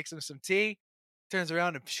do? He makes him some tea, turns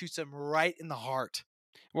around and shoots him right in the heart.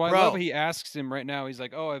 Well, I love he asks him right now. He's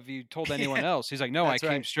like, oh, have you told anyone else? He's like, no, I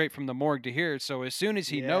came straight from the morgue to here. So as soon as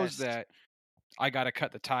he knows that, I got to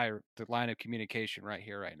cut the line of communication right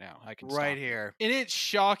here, right now. I can right here. And it's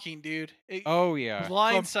shocking, dude. It yeah.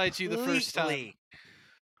 blindsides you the first time.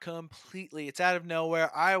 Completely. It's out of nowhere.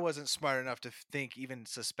 I wasn't smart enough to even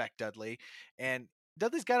suspect Dudley. And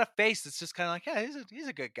Dudley's got a face that's just kind of like, yeah, he's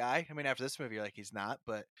a good guy. I mean, after this movie, you're like, he's not.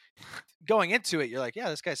 But going into it, you're like, yeah,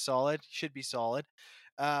 this guy's solid. Should be solid.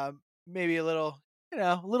 Maybe a little,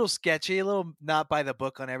 a little sketchy, a little not by the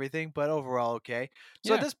book on everything, but overall okay.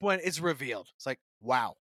 So at this point, it's revealed. It's like,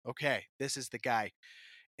 wow, okay, this is the guy.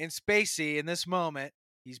 And Spacey, in this moment,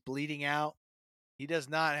 he's bleeding out. He does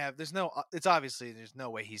not have, there's no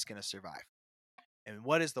way he's going to survive. And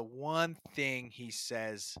what is the one thing he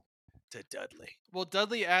says to Dudley? Well,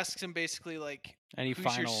 Dudley asks him basically like,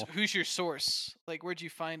 who's your source? Like, where'd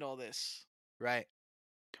you find all this? Right.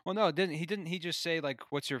 Well, no, didn't he just say like,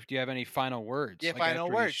 do you have any final words? Yeah, like,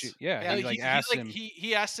 final words. Yeah. He asked him.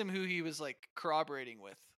 He asked him who he was like corroborating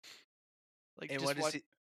with. Like, and just what is he?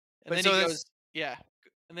 And then he goes, yeah.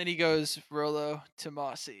 And then he goes, Rollo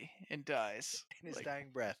Tomasi, and dies. In his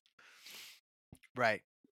dying breath. Right.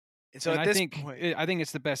 And so and at this point, I think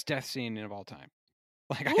it's the best death scene of all time.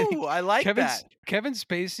 Like, I like that. Kevin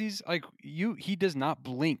Spacey's like he does not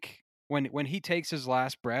blink when he takes his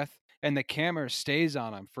last breath, and the camera stays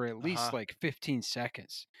on him for at least like 15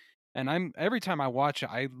 seconds. And every time I watch it,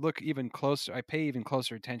 I look even closer. I pay even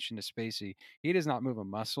closer attention to Spacey. He does not move a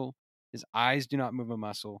muscle. His eyes do not move a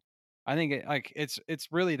muscle. I think it's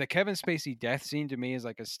really the Kevin Spacey death scene to me is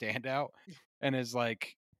like a standout, and is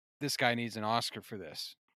like, this guy needs an Oscar for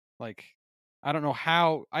this. Like, I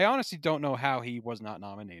honestly don't know how he was not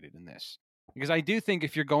nominated in this, because I do think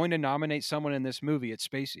if you're going to nominate someone in this movie, it's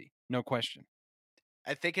Spacey, no question.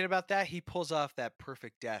 I'm thinking about that. He pulls off that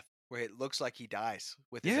perfect death where it looks like he dies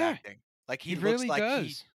with his acting. Like he looks really like does.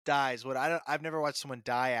 he dies. I've never watched someone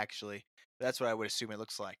die actually. But that's what I would assume it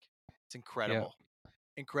looks like. It's incredible.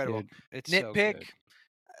 Incredible. Dude, it's nitpick.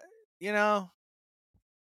 So good.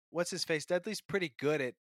 What's his face? Dudley's pretty good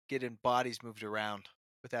at getting bodies moved around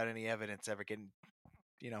without any evidence ever getting,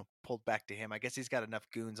 pulled back to him. I guess he's got enough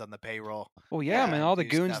goons on the payroll. Well, yeah, man, all the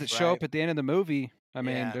goons that show up at the end of the movie. I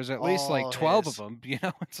mean, there's at least like 12 of them.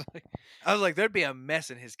 It's like, I was like, there'd be a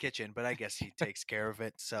mess in his kitchen, but I guess he takes care of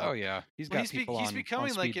it. So, oh yeah, he's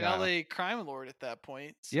becoming like an LA crime lord at that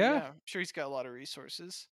point. So, yeah, I'm sure he's got a lot of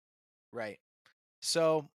resources. Right.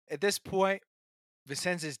 So at this point,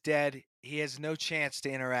 Vincennes is dead. He has no chance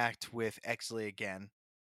to interact with Exley again.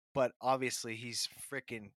 But obviously, he's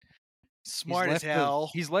freaking smart as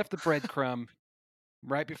hell. He's left the breadcrumb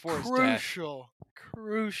right before his death.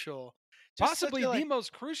 Crucial. Possibly the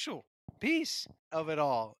most crucial piece of it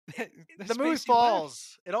all. The movie Spacey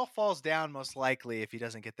falls. It all falls down most likely if he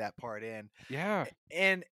doesn't get that part in. Yeah.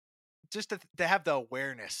 And just to have the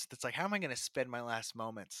awareness that's like, how am I going to spend my last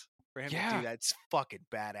moments? For him to do that, it's fucking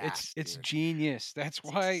badass. It's genius. That's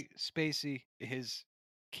why Spacey is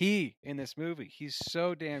key in this movie. He's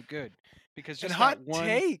so damn good. Because just hot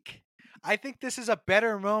take. I think this is a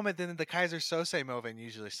better moment than the Kaiser Sose moment in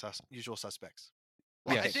Usual Suspects.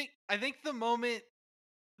 Well, yes. I think the moment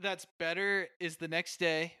that's better is the next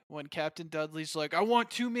day when Captain Dudley's like, I want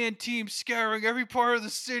 2-man teams scouring every part of the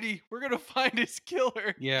city. We're going to find his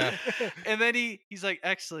killer. Yeah. And then he's like,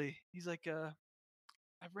 actually, he's like, I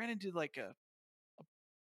ran into like a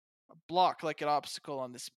block, like an obstacle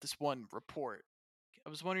on this one report. I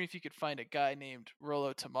was wondering if you could find a guy named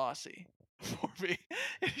Rollo Tomasi for me.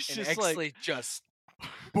 It's And just Exley like, just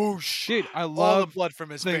boosh. Dude, I All the love blood from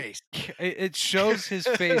his the- face. it shows his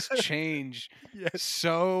face change. Yes.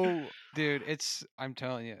 So, dude, I'm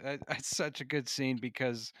telling you, that's such a good scene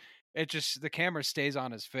because the camera stays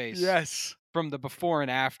on his face Yes. from the before and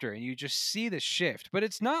after, and you just see the shift. But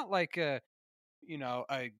it's not like a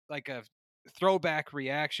throwback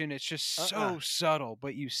reaction. It's just so subtle,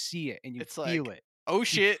 but you see it and you It's feel like, it. oh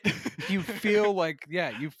shit. You feel like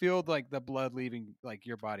the blood leaving like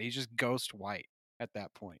your body. He's just ghost white at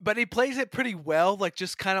that point. But he plays it pretty well, like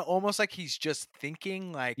just kind of almost like he's just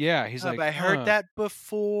thinking, like, Yeah, he's have like, I heard huh. that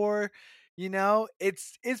before? You know,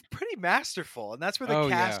 it's pretty masterful, and that's where the Oh,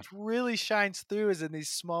 yeah. cast really shines through. Is in these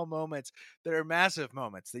small moments that are massive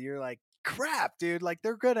moments that you're like, crap, dude, like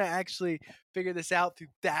they're gonna actually figure this out through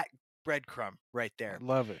that breadcrumb right there. I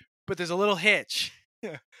love it. But there's a little hitch.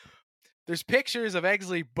 There's pictures of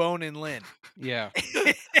Exley, Bone, and Lynn. Yeah.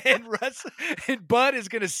 and Bud is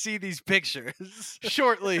gonna see these pictures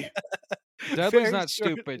Shortly. Dudley's Very not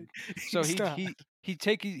shortly. stupid. So He's not.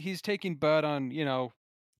 he's taking Bud on,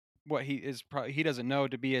 what he doesn't know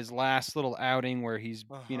to be his last little outing where he's,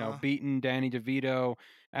 Uh-huh. beaten Danny DeVito,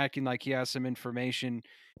 acting like he has some information,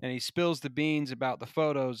 and he spills the beans about the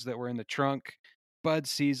photos that were in the trunk. Bud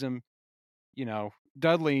sees him,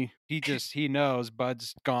 Dudley, he knows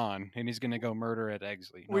Bud's gone and he's going to go murder at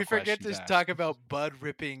Exley. No We forget questions to asked. talk about Bud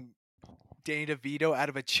ripping Danny DeVito out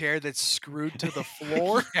of a chair that's screwed to the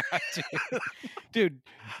floor. Yeah, dude,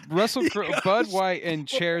 Russell Crowe, Bud White and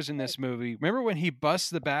chairs in this movie. Remember when he busts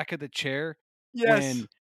the back of the chair? Yes.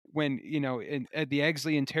 When at the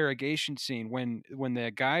Exley interrogation scene, when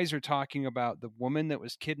the guys are talking about the woman that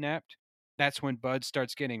was kidnapped, that's when Bud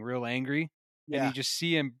starts getting real angry, and you just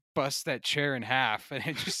see him bust that chair in half, and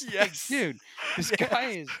it just Yes. like, dude, this Yes.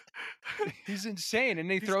 guy he's insane,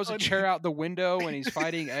 and he He's throws a chair out the window when he's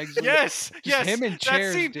fighting Exley. Yes, Just yes. him in that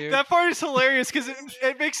chairs, scene, dude. that part is hilarious because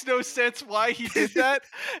it makes no sense why he did that.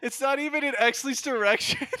 It's not even in Exley's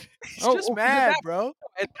direction. He's Oh, just oh, 'cause mad, bro.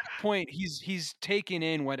 At that point, he's taking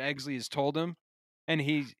in what Exley has told him, and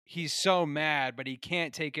he's so mad, but he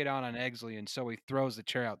can't take it on Exley, and so he throws the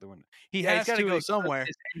chair out the window. He Yeah, has he's gotta to go express somewhere.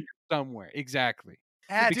 his anger somewhere, exactly.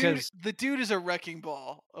 Because The dude is a wrecking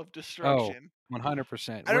ball of destruction. 100%. I don't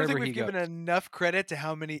think Wherever he we've given goes. enough credit to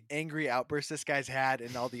how many angry outbursts this guy's had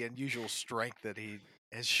and all the unusual strength that he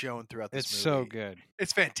has shown throughout this It's movie. so good.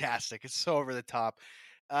 It's fantastic. It's so over the top.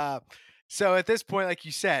 So at this point, like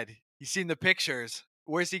you said, you've seen the pictures.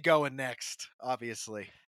 Where's he going next? Obviously.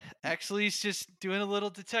 Exley's just doing a little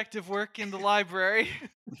detective work in the library.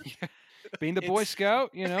 Being the Boy It's-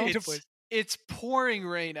 Scout, It's pouring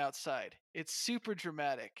rain outside. It's super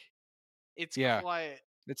dramatic. It's Yeah. quiet.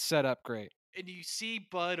 it's set up great. And you see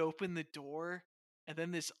Bud open the door, and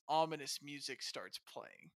then this ominous music starts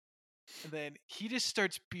playing. And then he just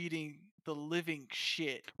starts beating the living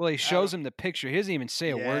shit. Well, he out shows of- him the picture. He doesn't even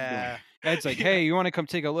say a word to him. Yeah. Ed's like, Yeah. "Hey, you want to come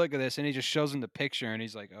take a look at this?" And he just shows him the picture, and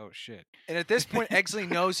he's like, "Oh shit." And at this point, Exley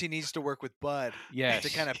knows he needs to work with Bud Yes. to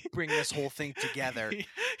kind of bring this whole thing together.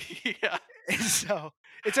 Yeah. And so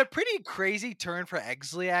it's a pretty crazy turn for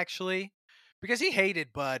Exley, actually, because he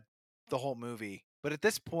hated Bud the whole movie. But at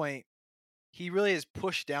this point, he really has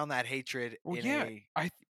pushed down that hatred. Well, in yeah,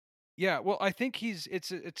 a, Yeah, well, I think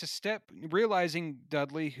it's a step realizing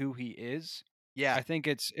Dudley who he is. yeah, I think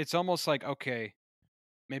it's almost like, okay,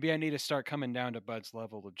 maybe I need to start coming down to Bud's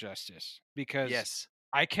level of justice, because yes,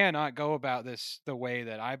 I cannot go about this the way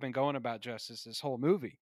that I've been going about justice this whole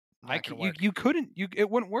movie. not gonna You work. it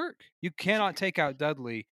wouldn't work. You cannot take out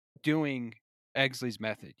Dudley doing Exley's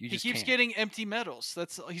method. You He just keeps can't. getting empty medals.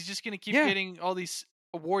 He's just gonna keep Yeah. getting all these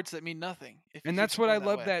awards that mean nothing. If he And keeps that's what I going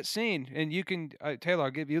love way. that scene. And you can, Taylor,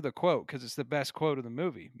 I'll give you the quote because it's the best quote of the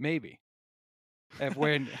movie, maybe. Of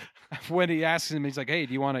when he asks him, he's like, "Hey,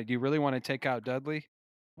 do you really want to take out Dudley?"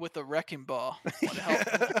 With a wrecking ball.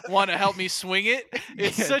 Want to help me swing it?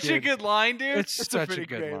 It's Yeah, such a dude. good line, dude. It's such a pretty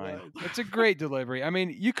good great line. line. It's a great delivery. I mean,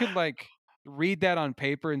 you could like read that on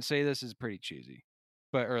paper and say this is pretty cheesy,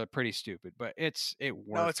 or pretty stupid, but it works.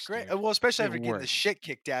 No, it's great. dude. Well, especially It after getting the works. shit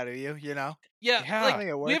kicked out of you, you know. Yeah, Yeah. like I think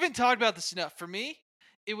it we works. haven't talked about this enough. For me,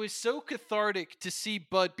 it was so cathartic to see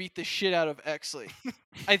Bud beat the shit out of Exley.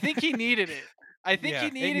 I think he needed it. I think Yeah, he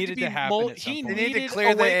it needed to needed be to happen at some he point. They need to needed clear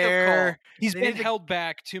a the wake-up air. call. He's They been need to- held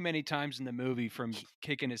back too many times in the movie from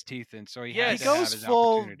kicking his teeth in, so he Yes. had He to have goes his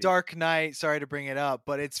full opportunity. Dark Knight. Sorry to bring it up,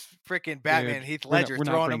 but it's freaking Batman. Dude, Heath we're not- Ledger we're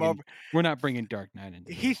not throwing him bringing- over. We're not bringing Dark Knight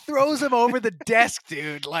into He this. throws him over the desk,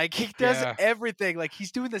 dude. Like he does Yeah. everything. Like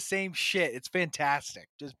he's doing the same shit. It's fantastic.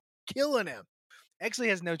 Just killing him. Exley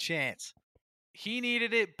has no chance. He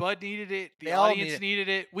needed it. Bud needed it. The They all audience need it. needed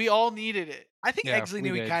it. We all needed it. I think Yeah, Exley we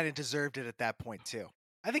knew he did. kind of deserved it at that point too.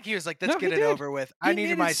 I think he was like, "Let's No, he get it did. over with." I He needed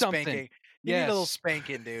needed my something. spanking. He needed a little Yes.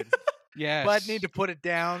 spanking, dude. Yes. Bud needed to put it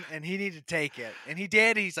down, and he needed to take it, and he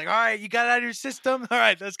did. He's like, "All right, you got it out of your system. All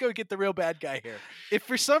right, let's go get the real bad guy here." If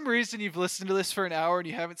for some reason you've listened to this for an hour and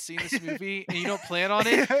you haven't seen this movie and you don't plan on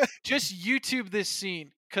it, just YouTube this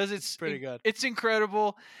scene because it's pretty good. It's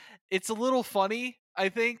incredible. It's a little funny, I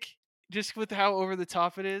think, just with how over the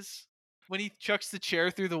top it is. When he chucks the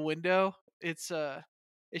chair through the window, it's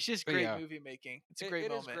just But great yeah. movie making. It's a great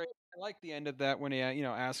It is moment. great. I like the end of that when he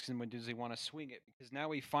asks him when does he want to swing it, because now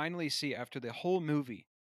we finally see, after the whole movie,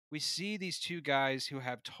 we see these two guys who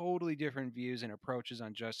have totally different views and approaches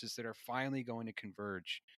on justice that are finally going to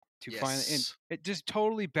converge to finally, and Yes. it just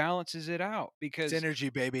totally balances it out because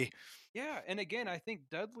Synergy, baby. yeah, and again, I think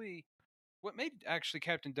Dudley, what made actually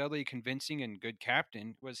Captain Dudley a convincing and good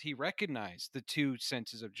captain was he recognized the two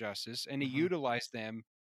senses of justice and he Mhm. utilized them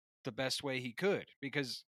the best way he could,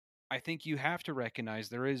 because I think you have to recognize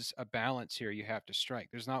there is a balance here you have to strike.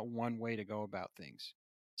 There's not one way to go about things.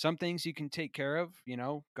 Some things you can take care of,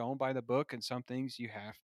 going by the book, and some things you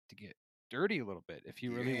have to get dirty a little bit if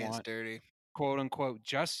you Your really hands want dirty. quote unquote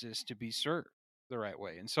justice to be served the right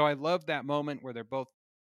way. And so I love that moment where they're both,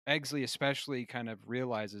 Exley especially, kind of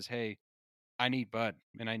realizes, hey, I need Bud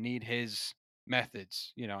and I need his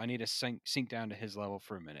methods. I need to sink down to his level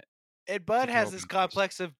for a minute. And Bud to has open this things.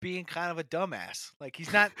 complex of being kind of a dumbass. Like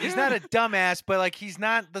he's not a dumbass, but like he's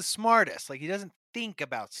not the smartest. Like he doesn't think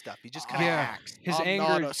about stuff. He just kind of Yeah. acts. His I'm anger,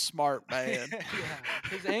 not a smart man.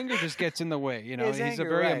 his anger just gets in the way. His He's a anger,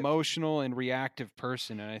 very right. emotional and reactive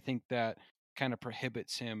person, and I think that kind of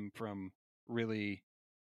prohibits him from really,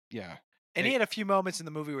 And he had a few moments in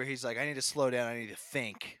the movie where he's like, "I need to slow down. I need to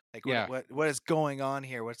think. Like, Yeah. what is going on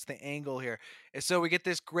here? What's the angle here?" And so we get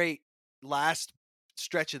this great last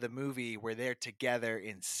stretch of the movie where they're together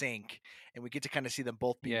in sync, and we get to kind of see them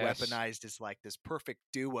both be Yes. weaponized as like this perfect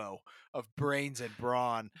duo of brains and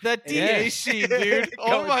brawn. That DA Yes. scene, dude. Oh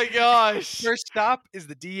Going- my gosh. First stop is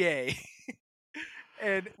the DA,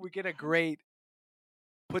 and we get a great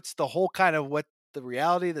puts the whole kind of what the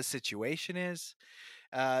reality of the situation is.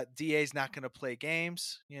 DA's not going to play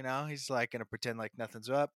games, he's like going to pretend like nothing's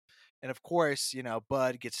up. And of course,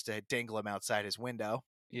 Bud gets to dangle him outside his window,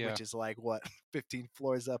 Yeah. which is like what 15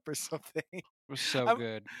 floors up or something. It was so I'm-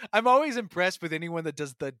 good. I'm always impressed with anyone that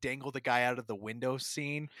does the dangle the guy out of the window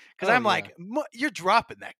scene, because Oh, I'm yeah. like, you're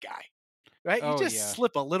dropping that guy, right? Oh, you just yeah.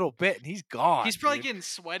 slip a little bit and he's gone. He's probably dude. getting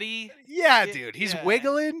sweaty. yeah, Yeah, dude. He's yeah.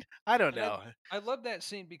 wiggling. I don't And I- know. I love that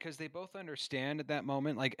scene because they both understand at that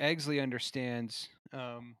moment. Like Exley understands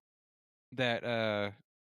that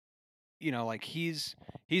like he's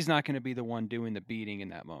not going to be the one doing the beating in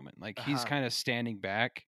that moment. Like he's Uh-huh. kind of standing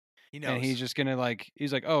back, He knows. and he's just gonna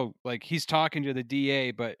he's like, oh, like he's talking to the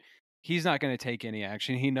DA, but he's not going to take any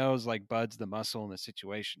action. He knows like Bud's the muscle in the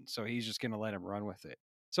situation, so he's just going to let him run with it.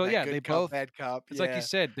 So That yeah, good they cop, both. bad cop. It's like you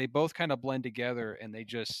said, they both kind of blend together, and they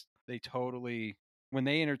totally, when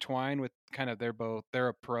they intertwine with kind of their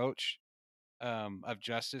approach of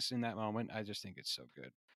justice in that moment, I just think it's so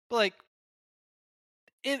good. But like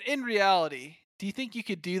in reality, do you think you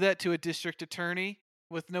could do that to a district attorney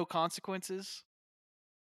with no consequences?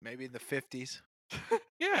 Maybe in the 50s.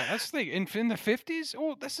 Yeah, that's the thing. In the 50s,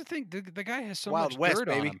 oh, that's the thing. The guy has so Wild much West, dirt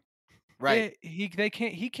baby. on him. Right. He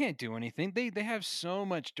can't do anything. They have so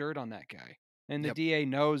much dirt on that guy, and the Yep. DA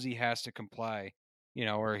knows he has to comply,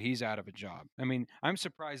 or he's out of a job. I mean, I'm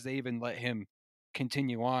surprised they even let him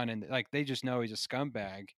continue on, and like they just know he's a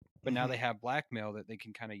scumbag. But now Mhm. they have blackmail that they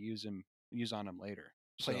can kind of use on him later.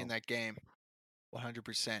 Playing So, that game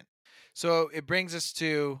 100%. So it brings us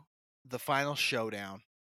to the final showdown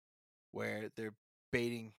where they're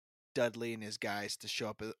baiting Dudley and his guys to show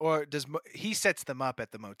up, or he sets them up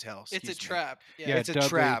at the motel. It's a excuse me. trap. Yeah. Yeah, It's a Dudley-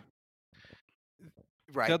 trap.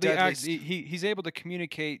 Right. Dudley Dudley's- he's able to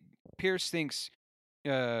communicate. Pierce thinks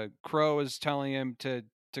Crow is telling him to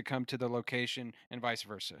come to the location, and vice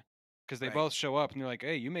versa, because they Right. both show up and they're like,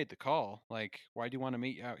 "Hey, you made the call. Like, why do you want to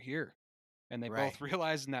meet out here?" And they Right. both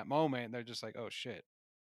realize in that moment they're just like, "Oh shit!"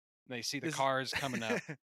 They see the This- cars coming up.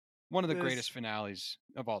 One of the This- greatest finales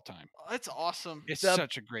of all time. It's awesome. It's The-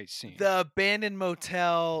 such a great scene. The abandoned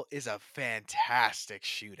motel is a fantastic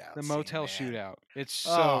shootout. The scene, motel man. shootout. It's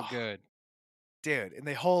so Oh. good. Dude, and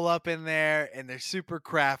they hole up in there and they're super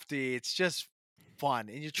crafty. It's just fun.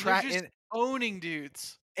 And you're They're tracking just owning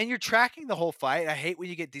dudes. and you're tracking the whole fight. I hate when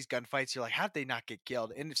you get these gunfights. You're like, how did they not get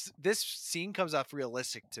killed? And this scene comes off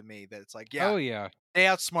realistic to me. That it's like, yeah, Oh yeah. they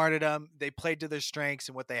outsmarted them. They played to their strengths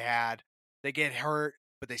and what they had. They get hurt,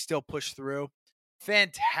 but they still push through.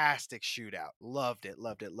 Fantastic shootout. Loved it.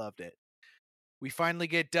 Loved it. Loved it. We finally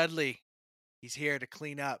get Dudley. He's here to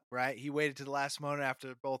clean up, right? He waited to the last moment after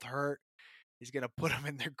they're both hurt. He's going to put them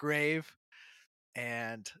in their grave.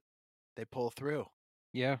 And they pull through.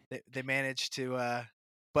 Yeah. They manage to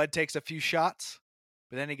Bud takes a few shots,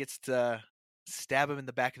 but then he gets to stab him in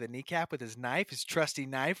the back of the kneecap with his knife, his trusty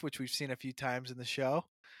knife, which we've seen a few times in the show,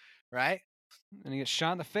 right? And he gets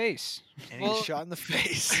shot in the face. And he Well- gets shot in the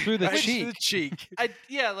face. Through the right cheek. Through the cheek.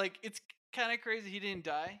 Like it's kind of crazy he didn't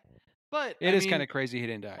die, but It is kind of crazy he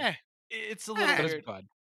didn't die. Eh, it's a little but But weird. it's Bud.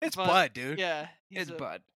 It's But, Bud, dude. Yeah, It's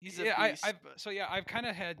Bud. He's a Yeah, beast. I've kind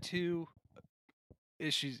of had two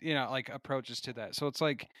issues, like approaches to that. So it's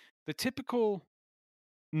like the typical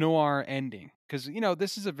noir ending, because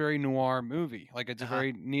this is a very noir movie. Like it's a Uh-huh.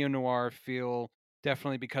 very neo noir feel,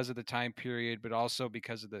 definitely because of the time period, but also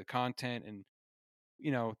because of the content. And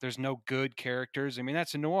there's no good characters. I mean,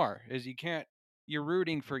 that's a noir. Is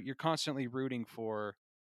you're constantly rooting for,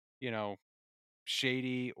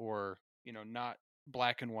 shady or not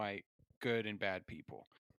black and white, good and bad people.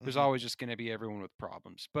 There's Mhm. always just going to be everyone with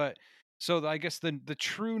problems. But so I guess the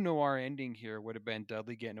true noir ending here would have been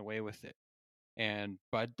Dudley getting away with it, and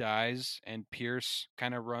Bud dies, and Pierce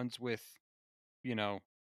kind of runs with,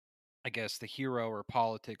 I guess the hero or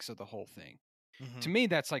politics of the whole thing. Mhm. To me,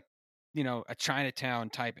 that's like, a Chinatown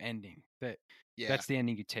type ending. Yeah. That's the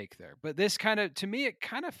ending you take there. But this to me, it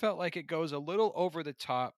kind of felt like it goes a little over the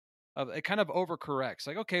top. It kind of overcorrects.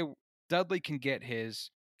 Like, okay, Dudley can get his,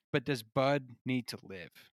 but does Bud need to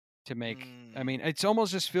live to make? I mean, it's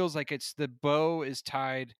almost just feels like it's the bow is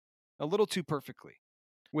tied a little too perfectly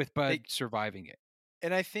with Bud surviving it.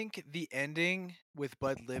 And I think the ending with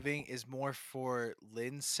Bud living is more for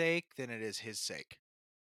Lynn's sake than it is his sake.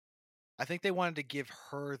 I think they wanted to give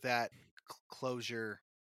her that closure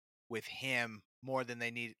with him more than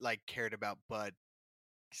they cared about Bud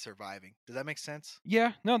surviving. Does that make sense?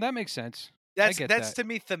 Yeah, no, that makes sense. That's get that's that. to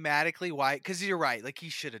me thematically why, because you're right. Like he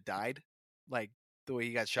should have died, like the way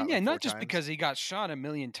he got shot. And yeah, like, not 4 just times. because he got shot a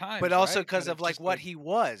million times, but also right? because But of it's like just what he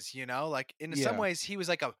was. Like in some Yeah. ways he was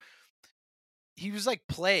like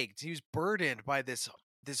plagued. He was burdened by this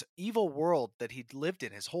evil world that he'd lived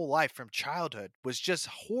in his whole life from childhood. Was just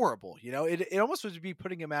horrible. It almost would be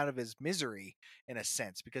putting him out of his misery in a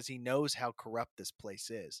sense, because he knows how corrupt this place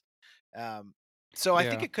is. So I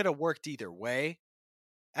think Yeah. it could have worked either way.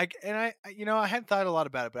 I hadn't thought a lot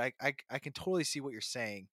about it, but I can totally see what you're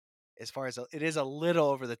saying. As far as it is a little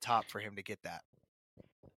over the top for him to get that.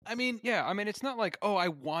 I mean, Yeah, I mean, it's not like, oh, I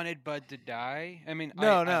wanted Bud to die. I mean,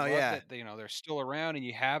 No, I no, love yeah. that they're still around and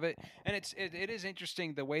you have it, and it is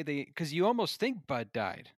interesting the way because you almost think Bud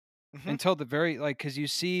died Mhm. until the very because you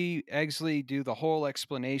see Eggleston do the whole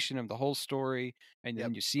explanation of the whole story, and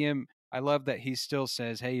then Yep. you see him. I love that he still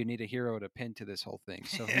says, "Hey, you need a hero to pin to this whole thing."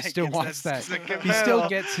 So he Yeah, still gets wants that. specific He still medal.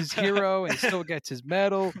 gets his hero, and he still gets his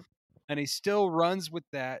medal, and he still runs with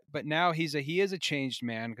that. But now he is a changed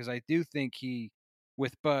man, because I do think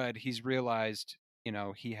with Bud, he's realized,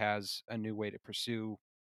 he has a new way to pursue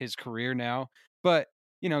his career now. But,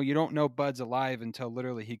 you don't know Bud's alive until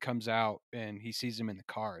literally he comes out and he sees him in the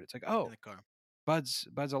car. It's like, In oh, the car. Bud's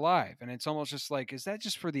alive. And it's almost just like, is that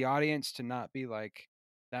just for the audience to not be like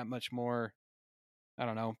that much more, I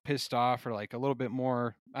don't know, pissed off or like a little bit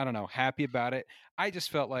more, I don't know, happy about it? I just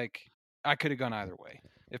felt like I could have gone either way.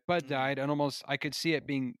 If Bud died, and I could see it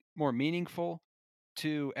being more meaningful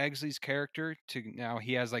to Eggleston's character. To now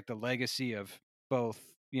he has like the legacy of both,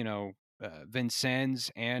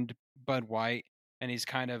 Vincennes and Bud White, and he's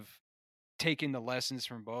kind of taking the lessons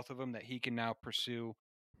from both of them that he can now pursue,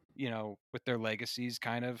 with their legacies,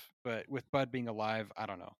 kind of. But with Bud being alive, I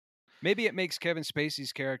don't know. Maybe it makes Kevin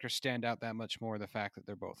Spacey's character stand out that much more, the fact that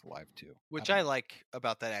they're both alive too. Which don't I know. like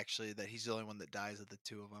about that, actually, that he's the only one that dies of the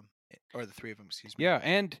 2 of them, or the 3 of them, excuse me. Yeah,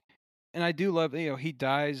 and I do love, he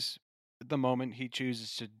dies the moment he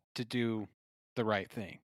chooses to do the right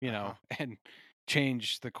thing, and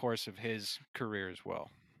change the course of his career as well.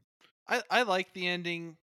 I like the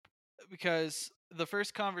ending because the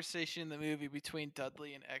first conversation in the movie between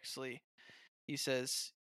Dudley and Exley, he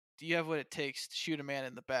says, "Do you have what it takes to shoot a man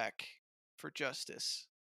in the back for justice?"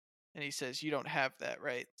 and he says, "You don't have that,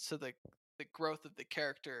 right?" So the growth of the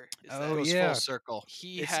character is Oh, Goes yeah. full circle.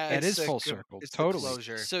 he It's- has That is the full co- circle. It's Totally. the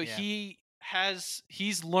closure. so yeah.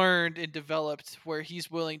 he's learned and developed where he's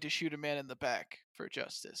willing to shoot a man in the back for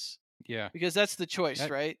justice. Yeah. Because that's the choice, That-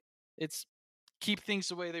 right? It's keep things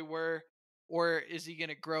the way they were, or is he going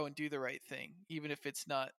to grow and do the right thing, even if it's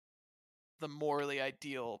not the morally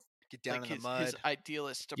ideal, Get down like in the mud. his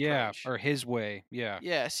idealist approach. Yeah, or his way. Yeah.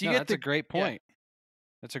 Yeah, so you No, get that's the a great yeah. point.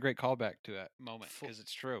 That's a great callback to that moment Full- because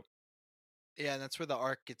it's true. Yeah, and that's where the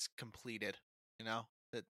arc gets completed. You know,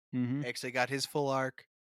 that Mm-hmm. actually got his full arc.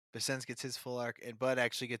 Vincennes gets his full arc, and Bud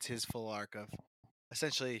actually gets his full arc of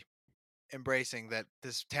essentially embracing that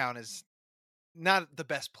this town is not the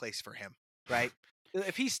best place for him, right?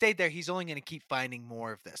 If he stayed there, he's only going to keep finding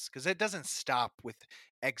more of this because it doesn't stop with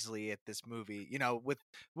Exley at this movie. You know, with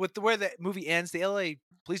the where the movie ends, the LA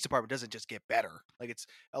Police Department doesn't just get better. Like it's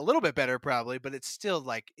a little bit better probably, but it's still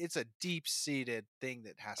like it's a deep seated thing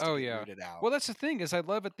that has to Oh, get yeah. rooted out. Well, that's the thing is I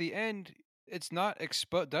love at the end. It's not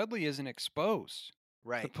exposed. Dudley isn't exposed. The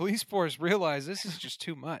right. police force realize this is just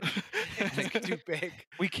too much. It's like too big.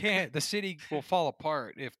 We can't. The city will fall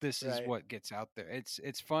apart if this is Right. what gets out there.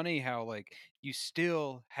 It's funny how like you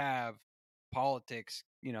still have politics,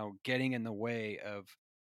 getting in the way of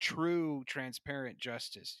true, transparent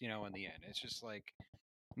justice. In the end, it's just like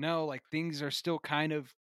no, like things are still kind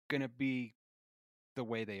of gonna be the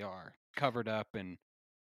way they are, covered up and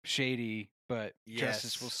shady, but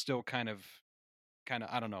justice will Yes. still kind of,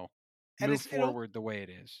 I don't know, And move it'll- forward the way it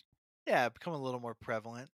is. Yeah, become a little more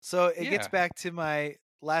prevalent. So it gets Yeah. back to my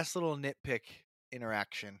last little nitpick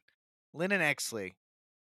interaction. Lynn and Exley.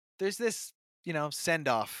 There's this, send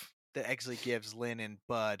off that Exley gives Lynn and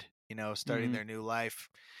Bud, starting Mhm. their new life.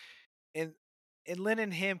 And Lynn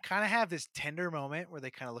and him kind of have this tender moment where they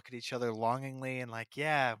kind of look at each other longingly and like,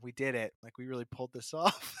 yeah, we did it. Like we really pulled this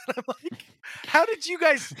off. And I'm like, how did you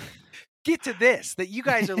guys get to this? That you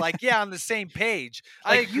guys are like, yeah, on the same page.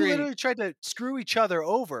 I Like you agree. literally tried to screw each other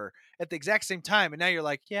over at the exact same time, and now you're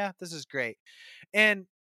like, yeah, this is great. And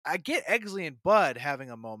I get Exley and Bud having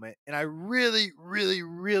a moment, and I really, really,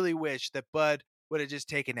 really wish that Bud would have just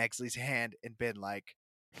taken Exley's hand and been like,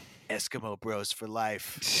 Eskimo bros for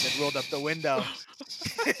life, and then rolled up the window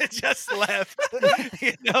and just left.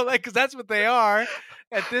 Because that's what they are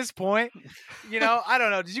at this point. I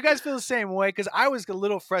don't know. Did you guys feel the same way? Because I was a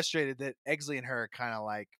little frustrated that Exley and her are kind of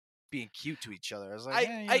like being cute to each other. I was like,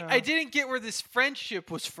 I didn't get where this friendship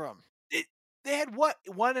was from. they had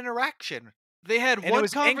one interaction. They had And it one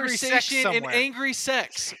was angry sex conversation and somewhere. angry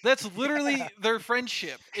sex. That's literally Yeah. their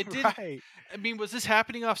friendship. It didn't. Right. I mean, was this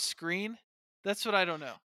happening off screen? That's what I don't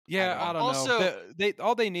know. Yeah, I don't Also- know. They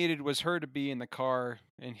all they needed was her to be in the car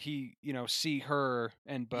and he, see her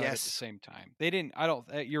and Bud at the Yes. same time. They didn't. I don't.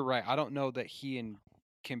 You're right. I don't know that he and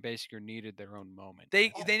Kim Basinger needed their own moment. They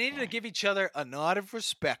needed to give each other a nod of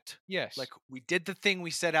respect. Yes. Like we did the thing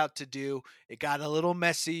we set out to do. It got a little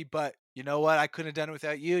messy, but you know what? I couldn't have done it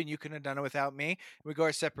without you, and you couldn't have done it without me. We go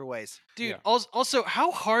our separate ways. Dude, Yeah. also,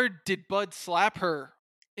 how hard did Bud slap her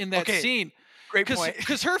in that Okay, scene? Great point.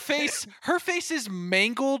 Because her face is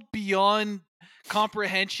mangled beyond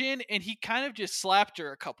comprehension, and he kind of just slapped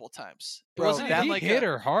her a couple times. It Bro, wasn't that even he like hit a-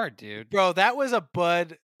 her hard, dude. Bro, that was a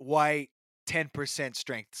Bud White 10%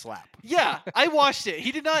 strength slap. Yeah, I watched it.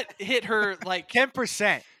 He did not hit her like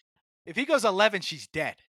 10%. If he goes 11, she's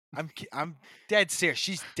dead. I'm dead serious.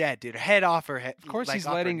 She's dead, dude. Head off her head. Of course, like, he's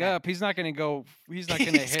off her letting neck. up. He's not going to go. He's not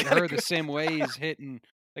going to He's hit gonna her go- the same way he's hitting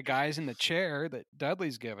the guys in the chair that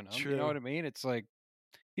Dudley's giving him. You True. know what I mean? It's like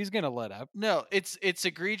he's going to let up. no. It's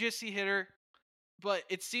egregious. He hit her, but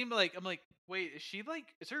it seemed like I'm like, wait,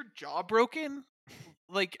 is her jaw broken?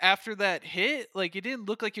 Like after that hit, like it didn't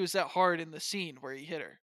look like it was that hard in the scene where he hit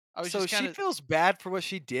her. I was So just kind she of. feels bad for what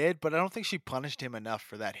she did, but I don't think she punished him enough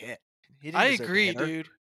for that hit. He didn't I deserve to agree, hit her, dude.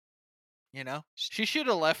 You know? She should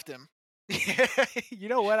have left him. You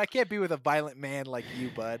know what? I can't be with a violent man like you,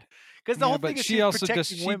 Bud. Because the Yeah, whole but thing is she she's also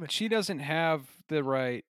protecting does. women. She doesn't have the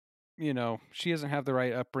right. She doesn't have the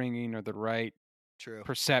right upbringing or the right True.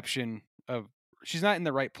 perception of. She's not in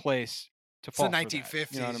the right place to It's the fall. for that,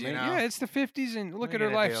 1950s, you know what I you mean? know? Yeah, it's the 50s, and look are at you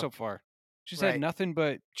her gonna life do? so far. She's Right. had nothing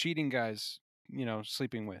but cheating guys,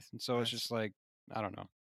 sleeping with, and so it's That's- just like I don't know.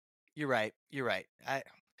 You're right. You're right.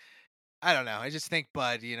 I don't know. I just think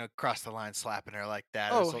Bud, crossed the line slapping her like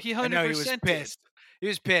that. Oh, So- he I know he was 100% did. pissed. He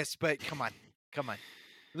was pissed, but come on.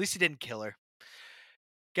 At least he didn't kill her.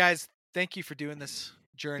 Guys, thank you for doing this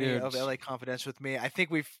journey of Dude. LA Confidential with me. I think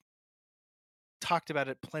we've talked about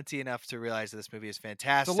it plenty enough to realize that this movie is It's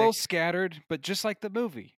fantastic. a little scattered, but just like the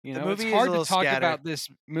movie, The it's movie is a hard to little talk scattered. about this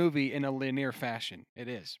movie in a linear fashion. It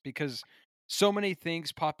is because so many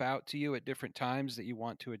things pop out to you at different times that you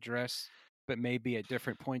want to address, but maybe at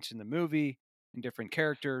different points in the movie, in different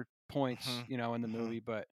character points, Mhm. in the Mhm. movie.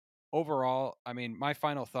 But overall, I mean, my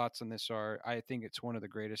final thoughts on this are: I think it's one of the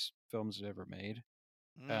greatest films ever made.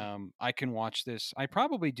 I can watch this. I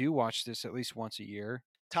probably do watch this at least once a year.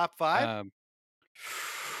 Top 5?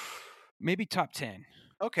 Maybe top 10.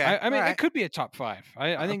 Okay. I mean, all right. it could be a top 5.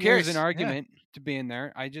 I I'm think there's curious. an Yeah. argument to be in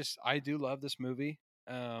there. I do love this movie.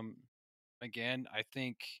 Again, I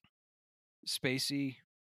think Spacey,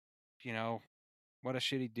 what a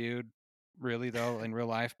shitty dude, really though, in real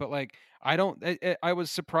life. But like, I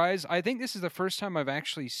was surprised. I think this is the first time I've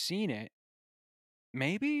actually seen it.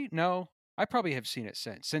 Maybe no, I probably have seen it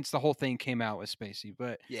since the whole thing came out with Spacey,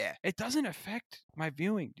 but Yeah. it doesn't affect my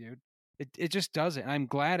viewing, dude. It just doesn't. And I'm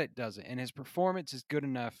glad it doesn't. And his performance is good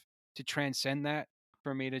enough to transcend that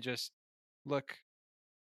for me to just look.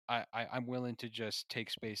 I'm willing to just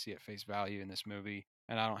take Spacey at face value in this movie,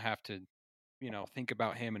 and I don't have to, think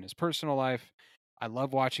about him in his personal life. I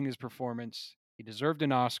love watching his performance. He deserved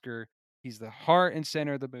an Oscar. He's the heart and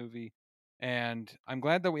center of the movie. And I'm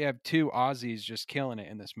glad that we have two Aussies just killing it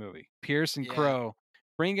in this movie. Pierce and Yeah. Crow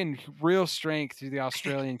bringing real strength to the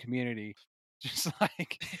Australian community. Just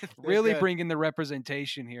like really good. bringing the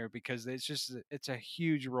representation here, because it's a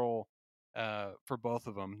huge role for both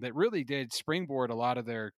of them that really did springboard a lot of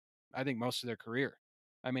I think most of their career.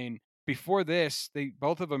 I mean, before this,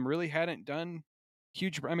 both of them really hadn't done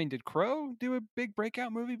huge. I mean, did Crow do a big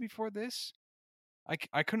breakout movie before this?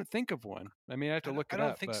 I couldn't think of one. I mean, I have to look it up. I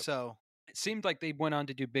don't think but so. It seemed like they went on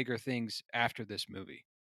to do bigger things after this movie.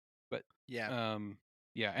 But Yeah.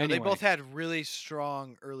 yeah. No, Anyway, they both had really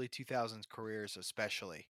strong early 2000s careers,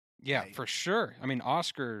 especially. yeah, Right. for sure. I mean,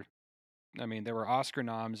 there were Oscar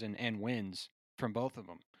noms and wins from both of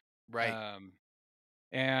them. Right.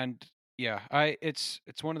 And yeah, it's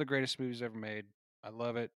one of the greatest movies ever made. I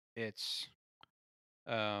love it. It's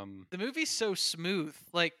The movie's so smooth.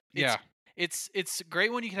 Like, yeah. it's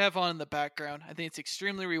great when you can have on in the background. I think it's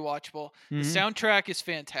extremely rewatchable. The Mhm. soundtrack is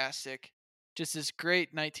fantastic. Just this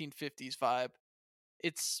great 1950s vibe.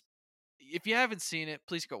 It's if you haven't seen it,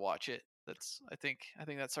 please go watch it. I think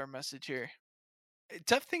that's our message here.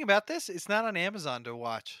 Tough thing about this, it's not on Amazon to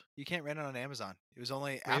watch. You can't rent it on Amazon. It was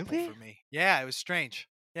only Apple Really? for me. Yeah, it was strange.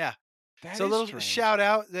 Yeah. That So a is little strange. shout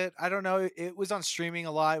out that I don't know. It was on streaming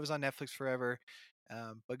a lot. It was on Netflix forever.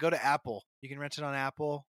 But go to Apple. You can rent it on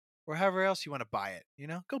Apple or however else you want to buy it.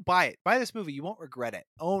 Go buy it. Buy this movie. You won't regret it.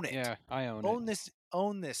 Own it. Yeah, I own Own it. this.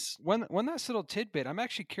 Own this. One last little tidbit. I'm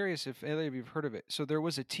actually curious if any of you've heard of it. So there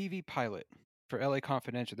was a TV pilot for LA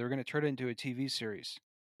Confidential. They were going to turn it into a TV series,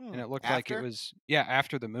 and it looked like it After? was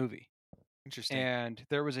after the movie. Interesting. And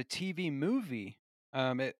there was a TV movie.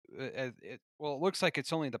 It looks like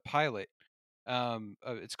it's only the pilot.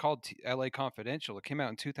 It's called LA Confidential. It came out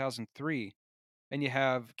in 2003, and you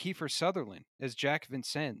have Kiefer Sutherland as Jack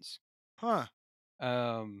Vincennes. Huh.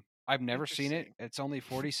 I've never seen it. Interesting. It's only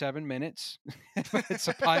 47 minutes. It's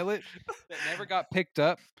a pilot that never got picked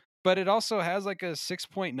up, but it also has like a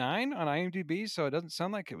 6.9 on IMDb, so it doesn't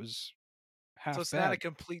sound like it was half So it's bad. not a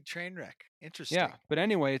complete train wreck. Interesting. Yeah, but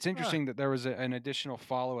anyway, it's interesting that there was an additional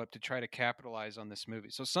follow-up to try to capitalize on this movie.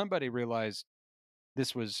 So somebody realized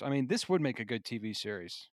this would make a good TV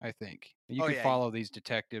series, I think. You could follow these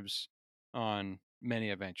detectives on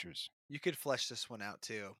many adventures. You could flesh this one out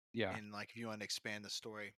too. Yeah. And if you want to expand the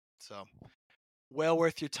story. So well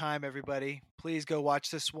worth your time, everybody. Please go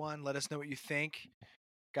watch this one. Let us know what you think.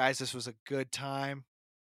 Guys, this was a good time.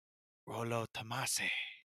 Rolo Tomase.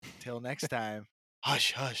 Till next time.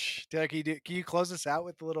 Hush, hush. Taylor, can you close us out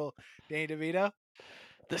with a little Danny DeVito?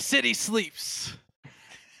 The city sleeps.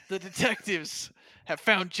 The detectives have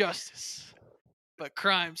found justice, but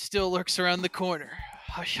crime still lurks around the corner.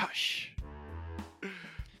 Hush, hush.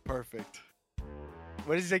 Perfect.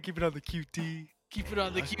 What does he say? Keep it on the QT. Keep it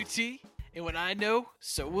on the QT, and when I know,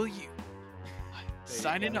 so will you.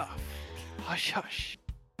 Signing off. Hush, hush.